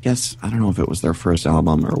don't know if it was their first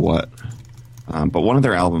album or what, but one of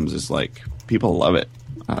their albums is like people love it.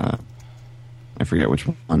 I forget which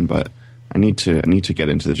one, but I need to get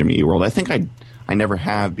into the Jimmy Eat World. I think I never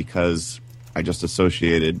have because I just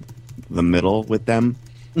associated The Middle with them.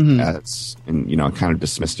 As, and kind of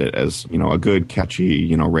dismissed it as a good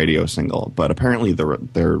catchy radio single, but apparently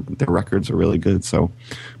their records are really good, so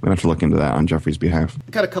I'm gonna have to look into that on Jeffrey's behalf.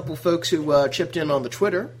 Got a couple folks who chipped in on the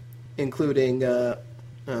Twitter, including I'm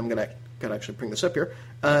gonna actually bring this up here.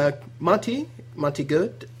 Monty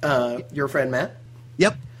Good, your friend Matt.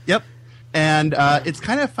 Yep, and it's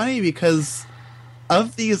kind of funny because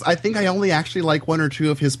of these, I think I only actually like one or two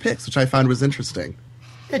of his picks, which I found was interesting.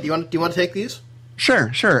 Yeah, do you want to take these? Sure.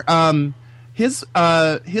 His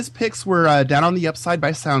picks were Down on the Upside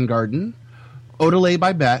by Soundgarden, Odelay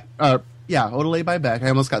by Beck. Odelay by Beck. I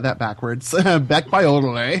almost got that backwards. Beck by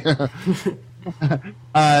Odelay.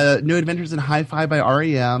 New Adventures in Hi-Fi by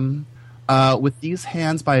R.E.M. With These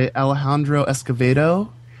Hands by Alejandro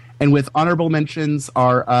Escovedo. And with honorable mentions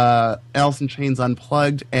are Alice in Chains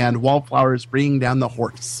Unplugged and Wallflowers Bringing Down the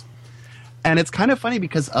Horse. And it's kind of funny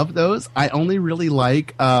because of those, I only really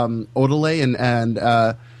like Odelay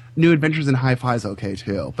and New Adventures in Hi-Fi is okay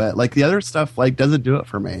too. But like the other stuff like doesn't do it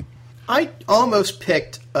for me. I almost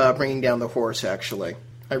picked Bringing Down the Horse, actually.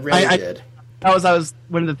 I really did. That was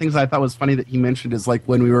one of the things I thought was funny that he mentioned is like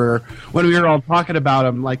when we were all talking about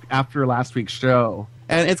him like after last week's show.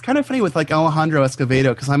 And it's kind of funny with like Alejandro Escovedo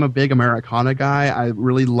because I'm a big Americana guy. I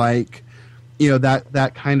really like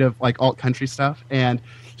that kind of like alt country stuff, and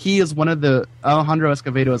he is Alejandro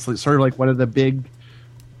Escovedo is sort of like one of the big,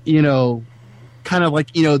 kind of like,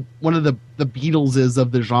 one of the Beatleses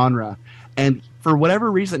of the genre. And for whatever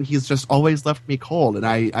reason, he's just always left me cold. And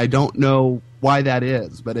I don't know why that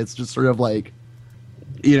is, but it's just sort of like,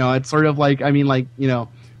 it's sort of like,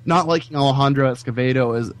 not liking Alejandro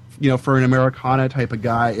Escovedo is, for an Americana type of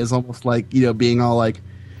guy is almost like, being all like,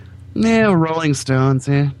 Rolling Stones,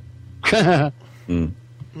 So.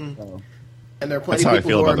 And there are plenty That's how of people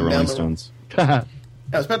I feel who about are the Rolling Stones. I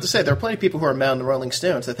was about to say, there are plenty of people who are mad on the Rolling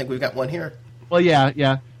Stones. I think we've got one here. Well,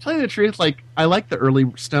 yeah. Tell you the truth, like, I like the early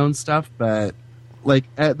Stones stuff, but, like,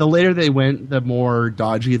 the later they went, the more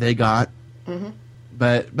dodgy they got. Mm-hmm.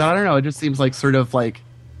 But I don't know, it just seems like sort of, like,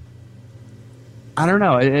 I don't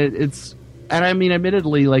know, it's, and I mean,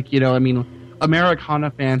 admittedly, like,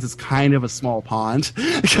 Americana fans is kind of a small pond.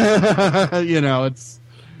 It's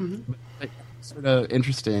Mm-hmm. like, sort of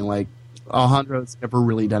interesting, like, Alejandro's never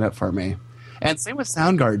really done it for me. And same with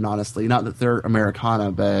Soundgarden, honestly. Not that they're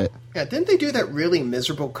Americana, but Yeah, didn't they do that really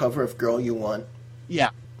miserable cover of Girl You Want? yeah.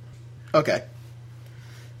 Okay.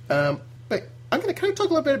 But I'm going to kind of talk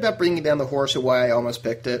a little bit about Bringing Down the Horse and why I almost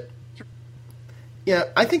picked it. Yeah,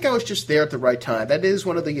 I think I was just there at the right time. That is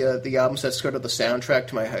one of the albums that's sort of the soundtrack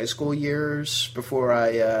to my high school years before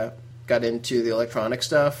I got into the electronic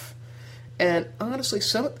stuff. And honestly,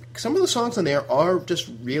 some of the songs on there are just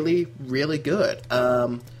really, really good.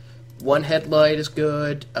 One Headlight is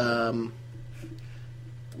good.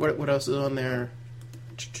 What else is on there?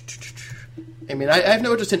 I mean, I have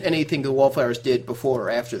no interest in anything the Wallflowers did before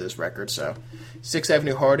or after this record, so... Sixth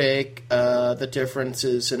Avenue Heartache, The Difference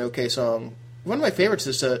is an okay song. One of my favorites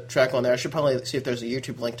is a track on there. I should probably see if there's a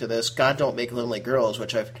YouTube link to this. God Don't Make Lonely Girls,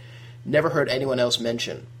 which I've never heard anyone else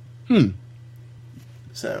mention.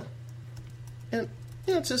 So... And,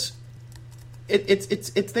 you know, it's just...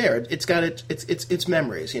 It's there. It's got its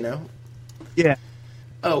memories, you know? Yeah.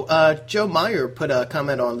 Oh, Joe Meyer put a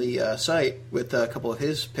comment on the site with a couple of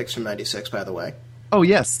his picks from '96, by the way. Oh,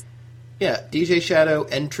 yes. Yeah, DJ Shadow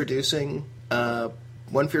introducing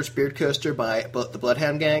One Fierce Beard Coaster by the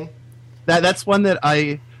Bloodhound Gang. That's one that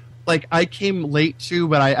I came late to,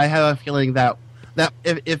 but I have a feeling that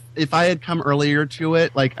if I had come earlier to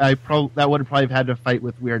it, that would have probably had to fight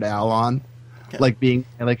with Weird Al on, being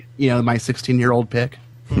my 16-year-old pick.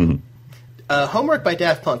 Homework by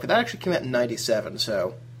Daft Punk, but that actually came out in '97.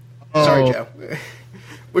 So, sorry, Joe.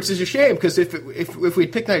 Which is a shame because if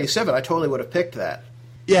we'd picked '97, I totally would have picked that.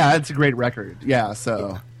 Yeah, it's a great record. Yeah,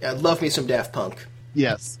 so yeah, love me some Daft Punk.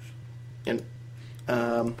 Yes, and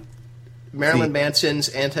Marilyn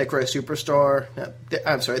Manson's Antichrist Superstar.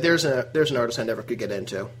 I'm sorry, there's an artist I never could get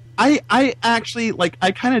into. I actually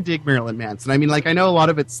I kind of dig Marilyn Manson. I mean, I know a lot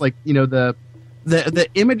of it's the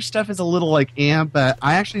image stuff is a little but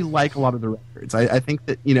I actually like a lot of the records. I think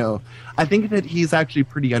that he's actually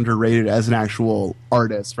pretty underrated as an actual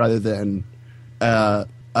artist rather than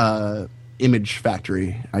Image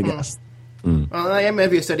Factory, I guess. Well, I am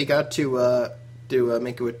envious that he got to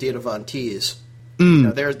make it with Dita Von Teese.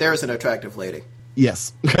 There's an attractive lady.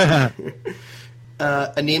 Yes.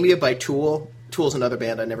 Anemia by Tool. Tool's another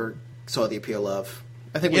band I never saw the appeal of.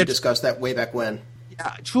 I think we discussed that way back when.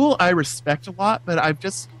 Yeah, Tool I respect a lot, but I've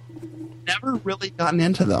just never really gotten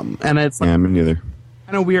into them, and it's me neither.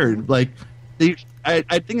 Kind of weird. I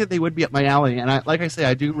think that they would be up my alley, and I say,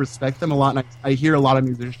 I do respect them a lot, and I hear a lot of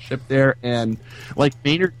musicianship there, and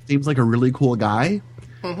Maynard seems like a really cool guy,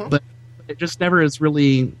 but it just never has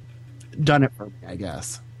really done it for me, I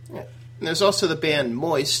guess. Yeah. And there's also the band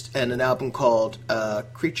Moist and an album called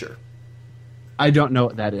Creature. I don't know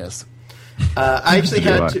what that is. I actually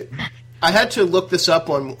had to look this up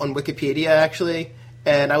on Wikipedia, actually,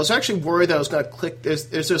 and I was actually worried that I was going to click.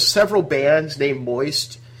 There's several bands named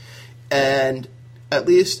Moist, and at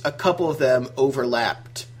least a couple of them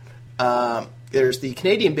overlapped. There's the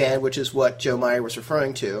Canadian band, which is what Joe Meyer was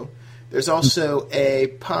referring to. There's also a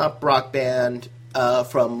pop rock band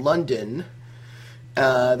from London.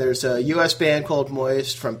 There's a U.S. band called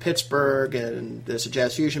Moist from Pittsburgh, and there's a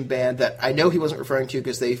jazz fusion band that I know he wasn't referring to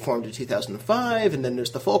because they formed in 2005, and then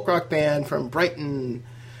there's the folk rock band from Brighton.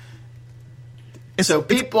 So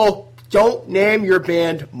people, don't name your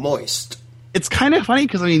band Moist. It's kind of funny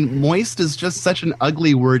because, moist is just such an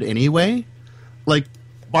ugly word anyway.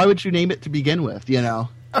 Why would you name it to begin with,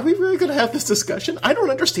 Are we really going to have this discussion? I don't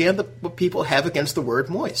understand what people have against the word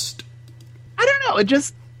moist. I don't know. It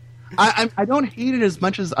just... I don't hate it as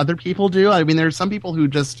much as other people do. There's some people who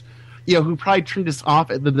just, who probably turned us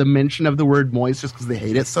off at the mention of the word moist just because they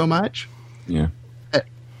hate it so much. Yeah.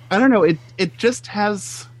 I don't know. It just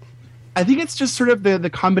has... I think it's just sort of the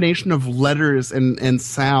combination of letters and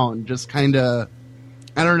sound just kind of...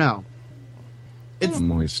 I don't know. It's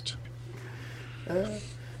moist. Okay.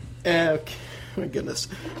 My goodness.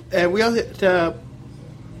 And we all hit...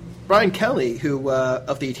 Brian Kelly, who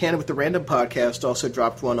of the Tandem with the Random podcast, also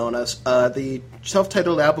dropped one on us. The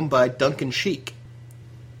self-titled album by Duncan Sheik,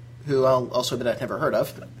 who I'll also admit I've never heard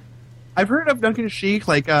of. I've heard of Duncan Sheik.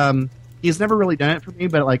 He's never really done it for me,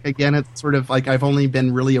 but again, it's sort of I've only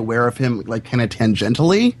been really aware of him kind of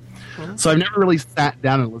tangentially. Mm-hmm. So I've never really sat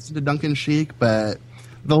down and listened to Duncan Sheik, but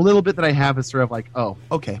the little bit that I have is sort of oh,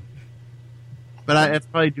 okay. But it's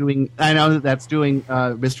probably I know that's doing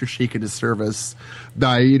Mr. Sheik a disservice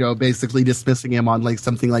by, basically dismissing him on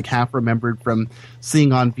something half remembered from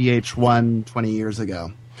seeing on VH1 20 years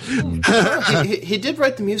ago. he did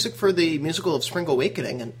write the music for the musical of Spring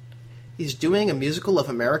Awakening, and he's doing a musical of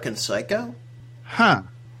American Psycho? Huh.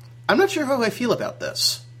 I'm not sure how I feel about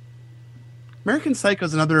this. American Psycho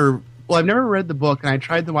is another Well, I've never read the book, and I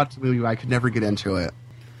tried to watch the movie, but I could never get into it.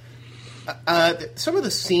 Some of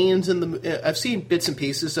the scenes in the I've seen bits and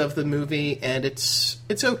pieces of the movie, and it's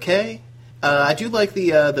okay. I do like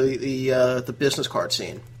the business card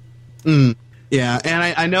scene. Yeah, and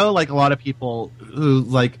I know like a lot of people who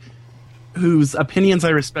like whose opinions I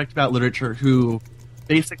respect about literature who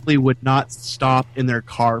basically would not stop in their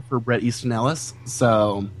car for Bret Easton Ellis,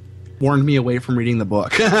 so warned me away from reading the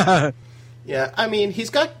book. Yeah, I mean,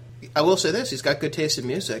 I will say this: he's got good taste in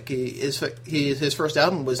music. His first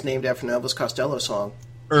album was named after an Elvis Costello song.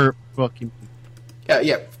 Or book.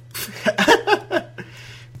 Yeah.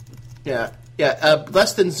 Yeah.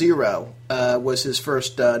 Less Than Zero was his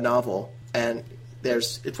first novel, and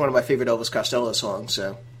it's one of my favorite Elvis Costello songs.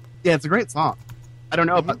 So, yeah, it's a great song. I don't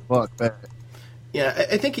know about the book, but yeah,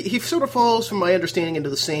 I think he sort of falls, from my understanding, into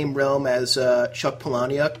the same realm as Chuck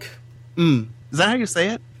Palahniuk. Is that how you say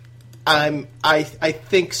it? I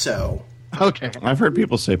think so. Okay. I've heard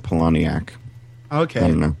people say Poloniac. Okay. I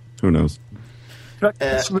don't know. Who knows?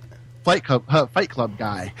 Fight Club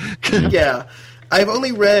guy. Yeah.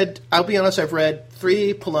 I'll be honest, I've read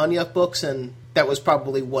 3 Palahniuk books, and that was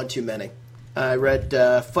probably one too many. I read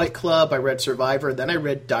Fight Club, I read Survivor, and then I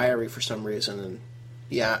read Diary for some reason, and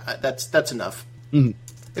yeah, that's enough. Mm.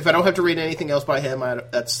 If I don't have to read anything else by him,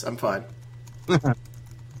 I'm fine.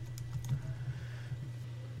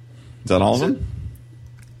 Is that all of them?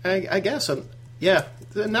 I guess. Yeah,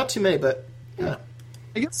 not too many, but yeah.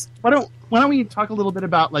 I guess why don't we talk a little bit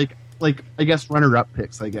about like I guess runner-up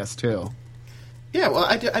picks, I guess, too. Yeah, well,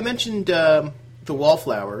 I mentioned the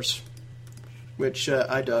Wallflowers, which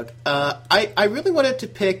I dug. I really wanted to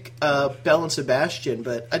pick Belle and Sebastian,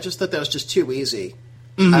 but I just thought that was just too easy.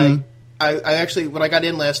 Mm-hmm. I actually, when I got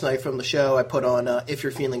in last night from the show, I put on If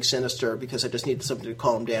You're Feeling Sinister, because I just needed something to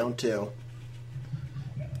calm down to.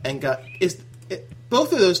 And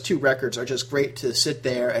both of those 2 records are just great to sit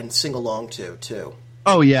there and sing along to, too.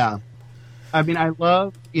 Oh, yeah. I mean, I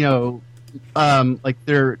love, like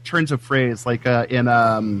their turns of phrase, like in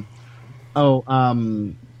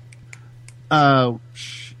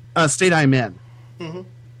State I'm In.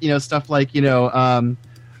 Mm-hmm. Stuff like,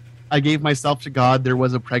 I gave myself to God, there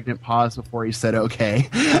was a pregnant pause before he said okay.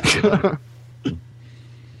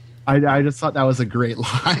 I just thought that was a great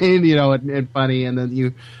line, and funny, and then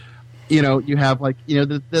you have like,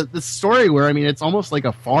 the story where, I mean, it's almost like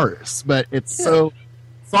a farce, but it's so,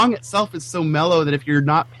 song itself is so mellow that if you're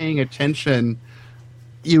not paying attention,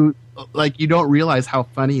 you don't realize how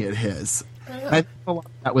funny it is. And I think a lot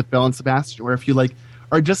of that with Belle and Sebastian, where if you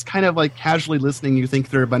are just kind of like casually listening, you think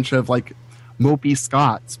they're a bunch of like mopey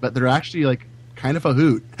Scots, but they're actually like kind of a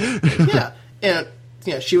hoot. Yeah, and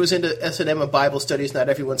she was into S&M and Bible studies. Not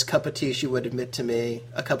everyone's cup of tea, she would admit to me.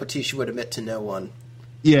 A cup of tea she would admit to no one.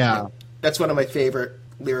 Yeah. That's one of my favorite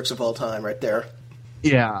lyrics of all time right there.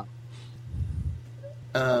 Yeah.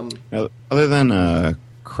 Other than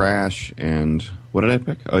Crash and what did I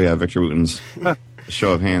pick? Oh yeah, Victor Wooten's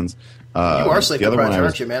Show of Hands. You are sleep deprived,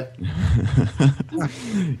 aren't you, man?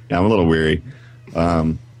 Yeah, I'm a little weary.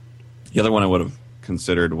 The other one I would have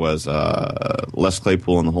considered was Les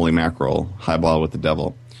Claypool and the Holy Mackerel, Highball with the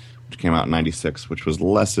Devil, which came out in '96, which was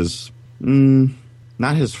Les's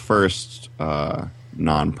not his first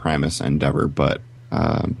non-Primus endeavor, but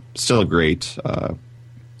still a great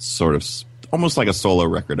sort of almost like a solo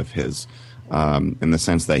record of his, in the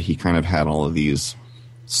sense that he kind of had all of these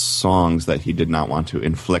songs that he did not want to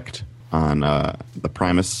inflict on the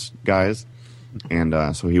Primus guys, and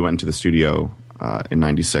so he went into the studio in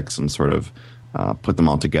 '96 and sort of put them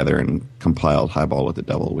all together and compiled Highball with the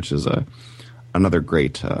Devil, which is another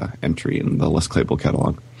great entry in the Les Claypool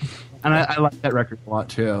catalog. And I like that record a lot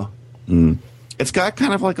too. It's got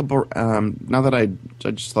kind of like now that I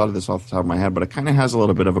just thought of this off the top of my head, but it kind of has a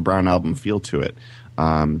little bit of a Brown Album feel to it,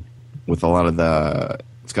 with a lot of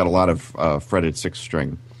it's got a lot of fretted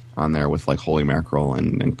 6-string on there with like Holy Mackerel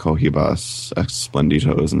and Cohibas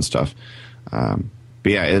Splenditos and stuff.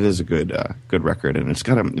 But yeah, it is a good record, and it's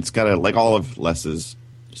got a like all of Les's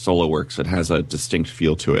solo works. It has a distinct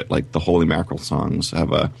feel to it. Like the Holy Mackerel songs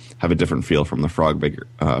have a different feel from the Frog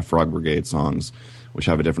Brigade songs, which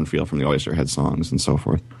have a different feel from the Oysterhead songs, and so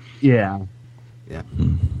forth. Yeah.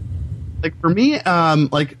 Like for me,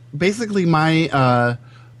 like basically my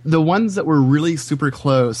the ones that were really super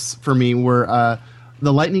close for me were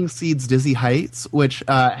the Lightning Seeds Dizzy Heights, which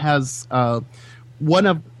has one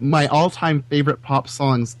of my all-time favorite pop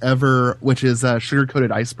songs ever, which is Sugar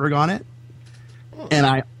Coated Iceberg on it. And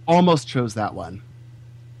I almost chose that one.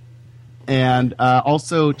 And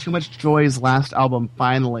also Too Much Joy's last album,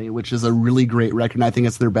 Finally, which is a really great record, and I think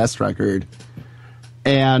it's their best record.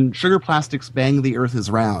 and Sugar Plastic's Bang the Earth is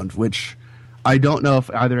Round, which I don't know if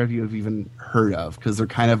either of you have even heard of, because they're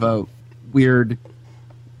kind of a weird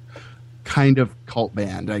kind of cult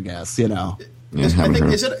band, I guess, you know. Is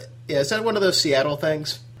that one of those Seattle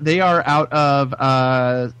things? They are out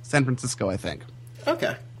of San Francisco, I think.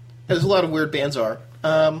 Okay. There's a lot of weird bands are.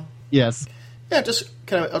 Yes. Yeah,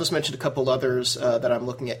 I'll just mention a couple others that I'm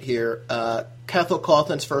looking at here. Cathal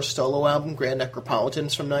Coughlin's first solo album, Grand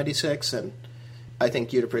Necropolitans from '96, and I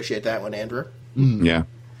think you'd appreciate that one, Andrew. Yeah.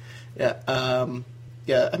 Yeah.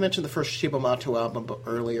 Yeah, I mentioned the first Shibomato album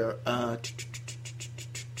earlier.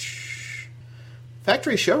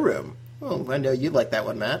 Factory Showroom. Oh, I know you like that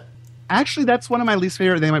one, Matt. Actually, that's one of my least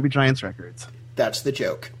favorite They Might Be Giants records. That's the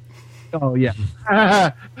joke. Oh, yeah.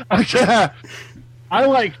 I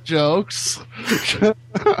like jokes.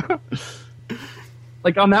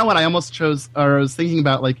 Like, on that one, I almost chose, or I was thinking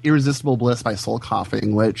about, like, Irresistible Bliss by Soul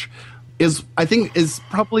Coughing, which is, I think, is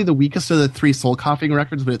probably the weakest of the three Soul Coughing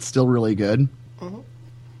records, but it's still really good. Mm-hmm.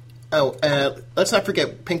 Oh, let's not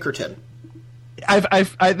forget Pinkerton.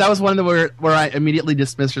 That was one of the where I immediately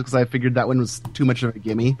dismissed it because I figured that one was too much of a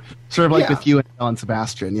gimme. Sort of like with you and Alan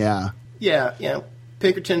Sebastian, yeah. Yeah.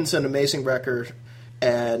 Pinkerton's an amazing record,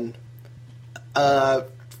 and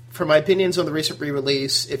for my opinions on the recent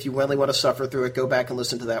re-release, if you really want to suffer through it, go back and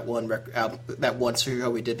listen to that one show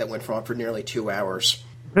we did that went on for nearly 2 hours.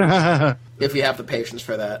 If you have the patience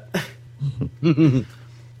for that.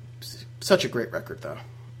 Such a great record, though.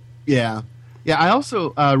 Yeah. Yeah, I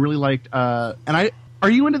also really liked, are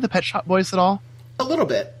you into the Pet Shop Boys at all? A little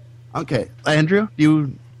bit. Okay. Andrew,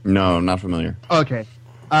 you? No, I'm not familiar. Okay.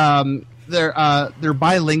 Their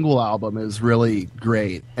bilingual album is really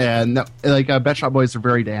great, and Pet Shop Boys are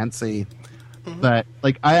very dancey, but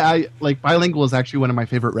I like bilingual is actually one of my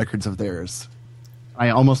favorite records of theirs. I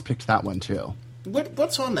almost picked that one too.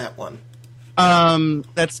 What's on that one?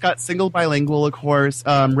 That's got single bilingual, of course.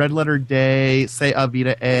 Red Letter Day, Say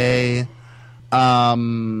Avita A.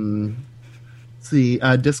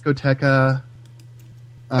 Discoteca.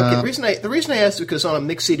 Okay, the reason I asked is because on a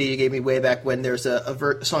mix CD you gave me way back when, there's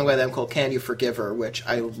a song by them called "Can You Forgive Her," which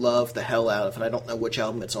I love the hell out of, and I don't know which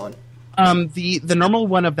album it's on. The normal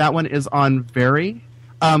one of that one is on Very,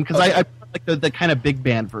 because I like the kind of big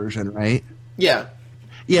band version, right? Yeah.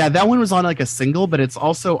 Yeah, that one was on like a single, but it's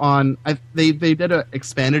also on. They did an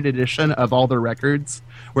expanded edition of all their records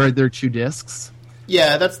where they're 2 discs.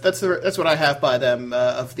 Yeah, that's what I have by them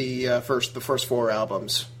of the first 4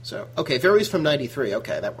 albums. So okay, Very's from '93.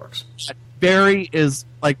 Okay, that works. Very is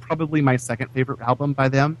like probably my second favorite album by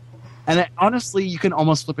them, and honestly, you can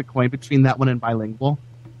almost flip a coin between that one and Bilingual.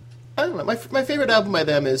 I don't know. My favorite album by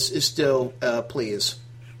them is still Please.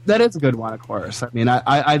 That is a good one, of course. I mean,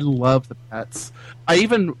 I love the Pets. I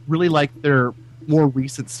even really like their more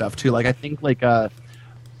recent stuff too. Like I think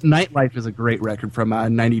Nightlife is a great record from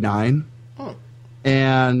 '99.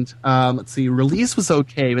 And let's see, Release was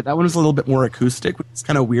okay, but that one was a little bit more acoustic, which is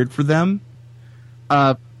kind of weird for them.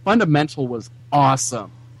 Fundamental was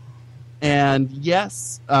awesome. And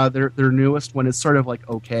yes, their newest one is sort of like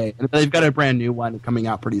okay. And they've got a brand new one coming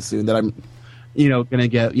out pretty soon that I'm, going to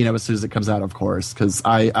get, as soon as it comes out, of course, because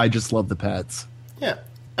I just love the Pets. Yeah.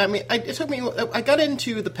 I mean, I got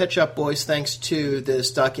into the Pet Shop Boys thanks to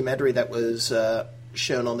this documentary that was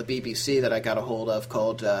shown on the BBC that I got a hold of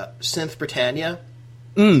called Synth Britannia.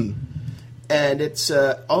 And it's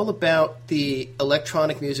all about the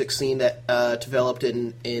electronic music scene that developed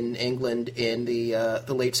in England in the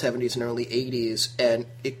late 70s and early 80s, and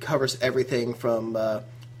it covers everything from the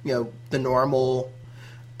normal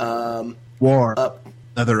War,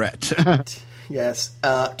 Leatherette, yes,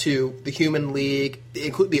 to the Human League,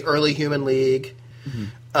 include the early Human League,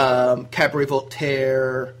 Cabaret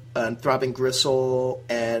Voltaire, and Throbbing Gristle,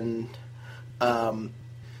 and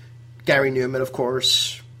Gary Newman, of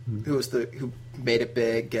course, who made it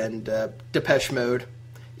big, and Depeche Mode.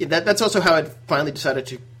 Yeah, that's also how I finally decided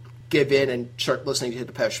to give in and start listening to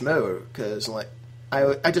Depeche Mode, because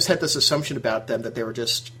I just had this assumption about them that they were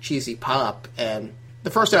just cheesy pop, and the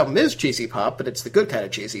first album is cheesy pop, but it's the good kind of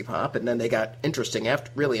cheesy pop, and then they got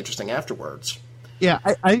really interesting afterwards. Yeah,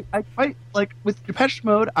 I quite like with Depeche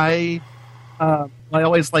Mode. I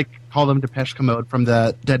always call them Depeche Commode from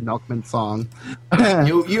the Dead Milkmen song.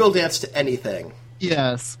 You'll dance to anything.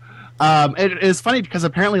 Yes. It is funny because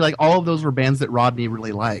apparently all of those were bands that Rodney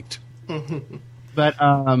really liked. But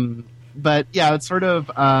yeah, it's sort of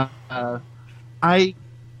I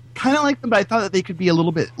kind of like them, but I thought that they could be a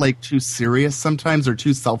little bit too serious sometimes, or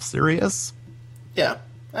too self-serious. Yeah,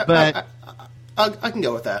 but I can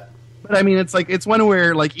go with that. But I mean, it's one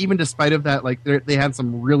where even despite of that, they had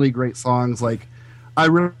some really great songs. I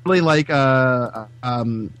really like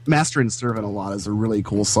Master and Servant a lot. Is a really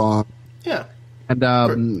cool song. Yeah.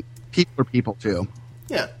 And People are People, too.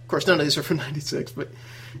 Yeah. Of course, none of these are from 96, but...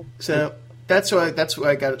 So... That's why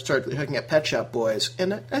I got started looking at Pet Shop Boys,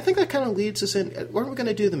 and I think that kind of leads us in. Weren't we going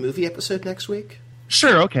to do the movie episode next week?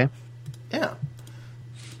 Sure, okay. Yeah.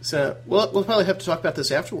 So we'll probably have to talk about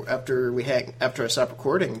this after I stop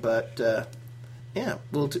recording. But yeah,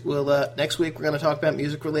 we'll next week we're going to talk about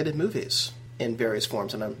music related movies in various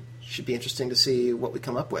forms, and it should be interesting to see what we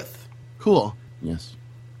come up with. Cool. Yes.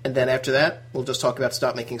 And then after that, we'll just talk about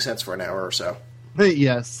Stop Making Sense for an hour or so.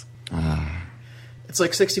 Yes. It's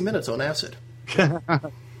like 60 Minutes on acid. So,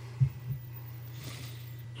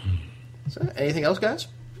 anything else, guys?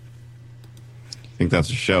 I think that's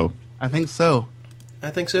a show. I think so. I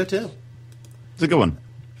think so too. It's a good one.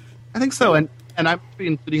 I think so, and I'm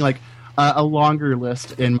including like a longer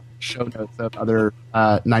list in my show notes of other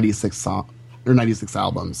 96 songs or 96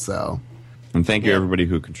 albums. So, And thank you everybody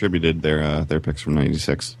who contributed their picks from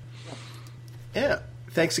 '96. Yeah.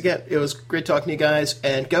 Thanks again. It was great talking to you guys.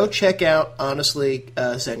 And go check out, honestly,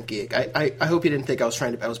 Zen Geek. I hope you didn't think I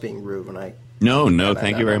was being rude when I... No,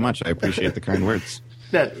 thank you very much. I appreciate the kind words.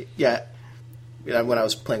 No, yeah. When I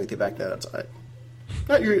was playing with you back then,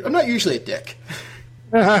 I'm not usually a dick.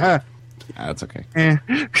 That's okay.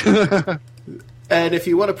 And if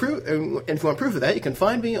you want proof of that, you can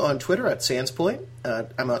find me on Twitter at Sandspoint.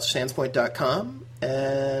 I'm at sandspoint.com.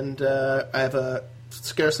 And I have a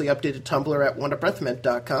scarcely updated Tumblr at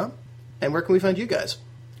wonderbreathmint.com. And where can we find you guys?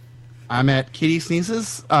 I'm at Kitty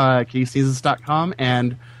Sneezes, kittysneezes.com,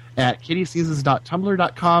 and at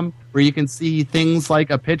kittysneezes.tumblr.com, where you can see things like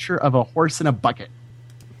a picture of a horse in a bucket.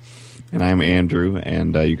 And I'm Andrew,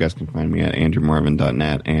 and you guys can find me at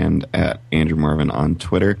andrewmarvin.net and at Andrew Marvin on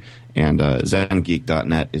Twitter. And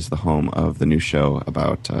zengeek.net is the home of the new show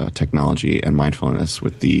about technology and mindfulness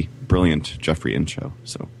with the brilliant Jeffrey In Show.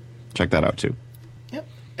 So check that out, too. Yep.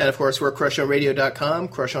 And, of course, we're CrushOnRadio.com,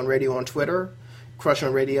 Crush on Radio on Twitter, Crush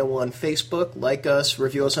on Radio on Facebook. Like us,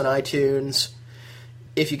 review us on iTunes.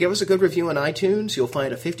 If you give us a good review on iTunes, you'll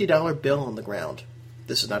find a $50 bill on the ground.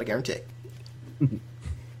 This is not a guarantee.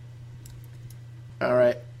 All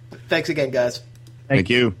right. Thanks again, guys. Thank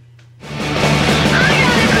you.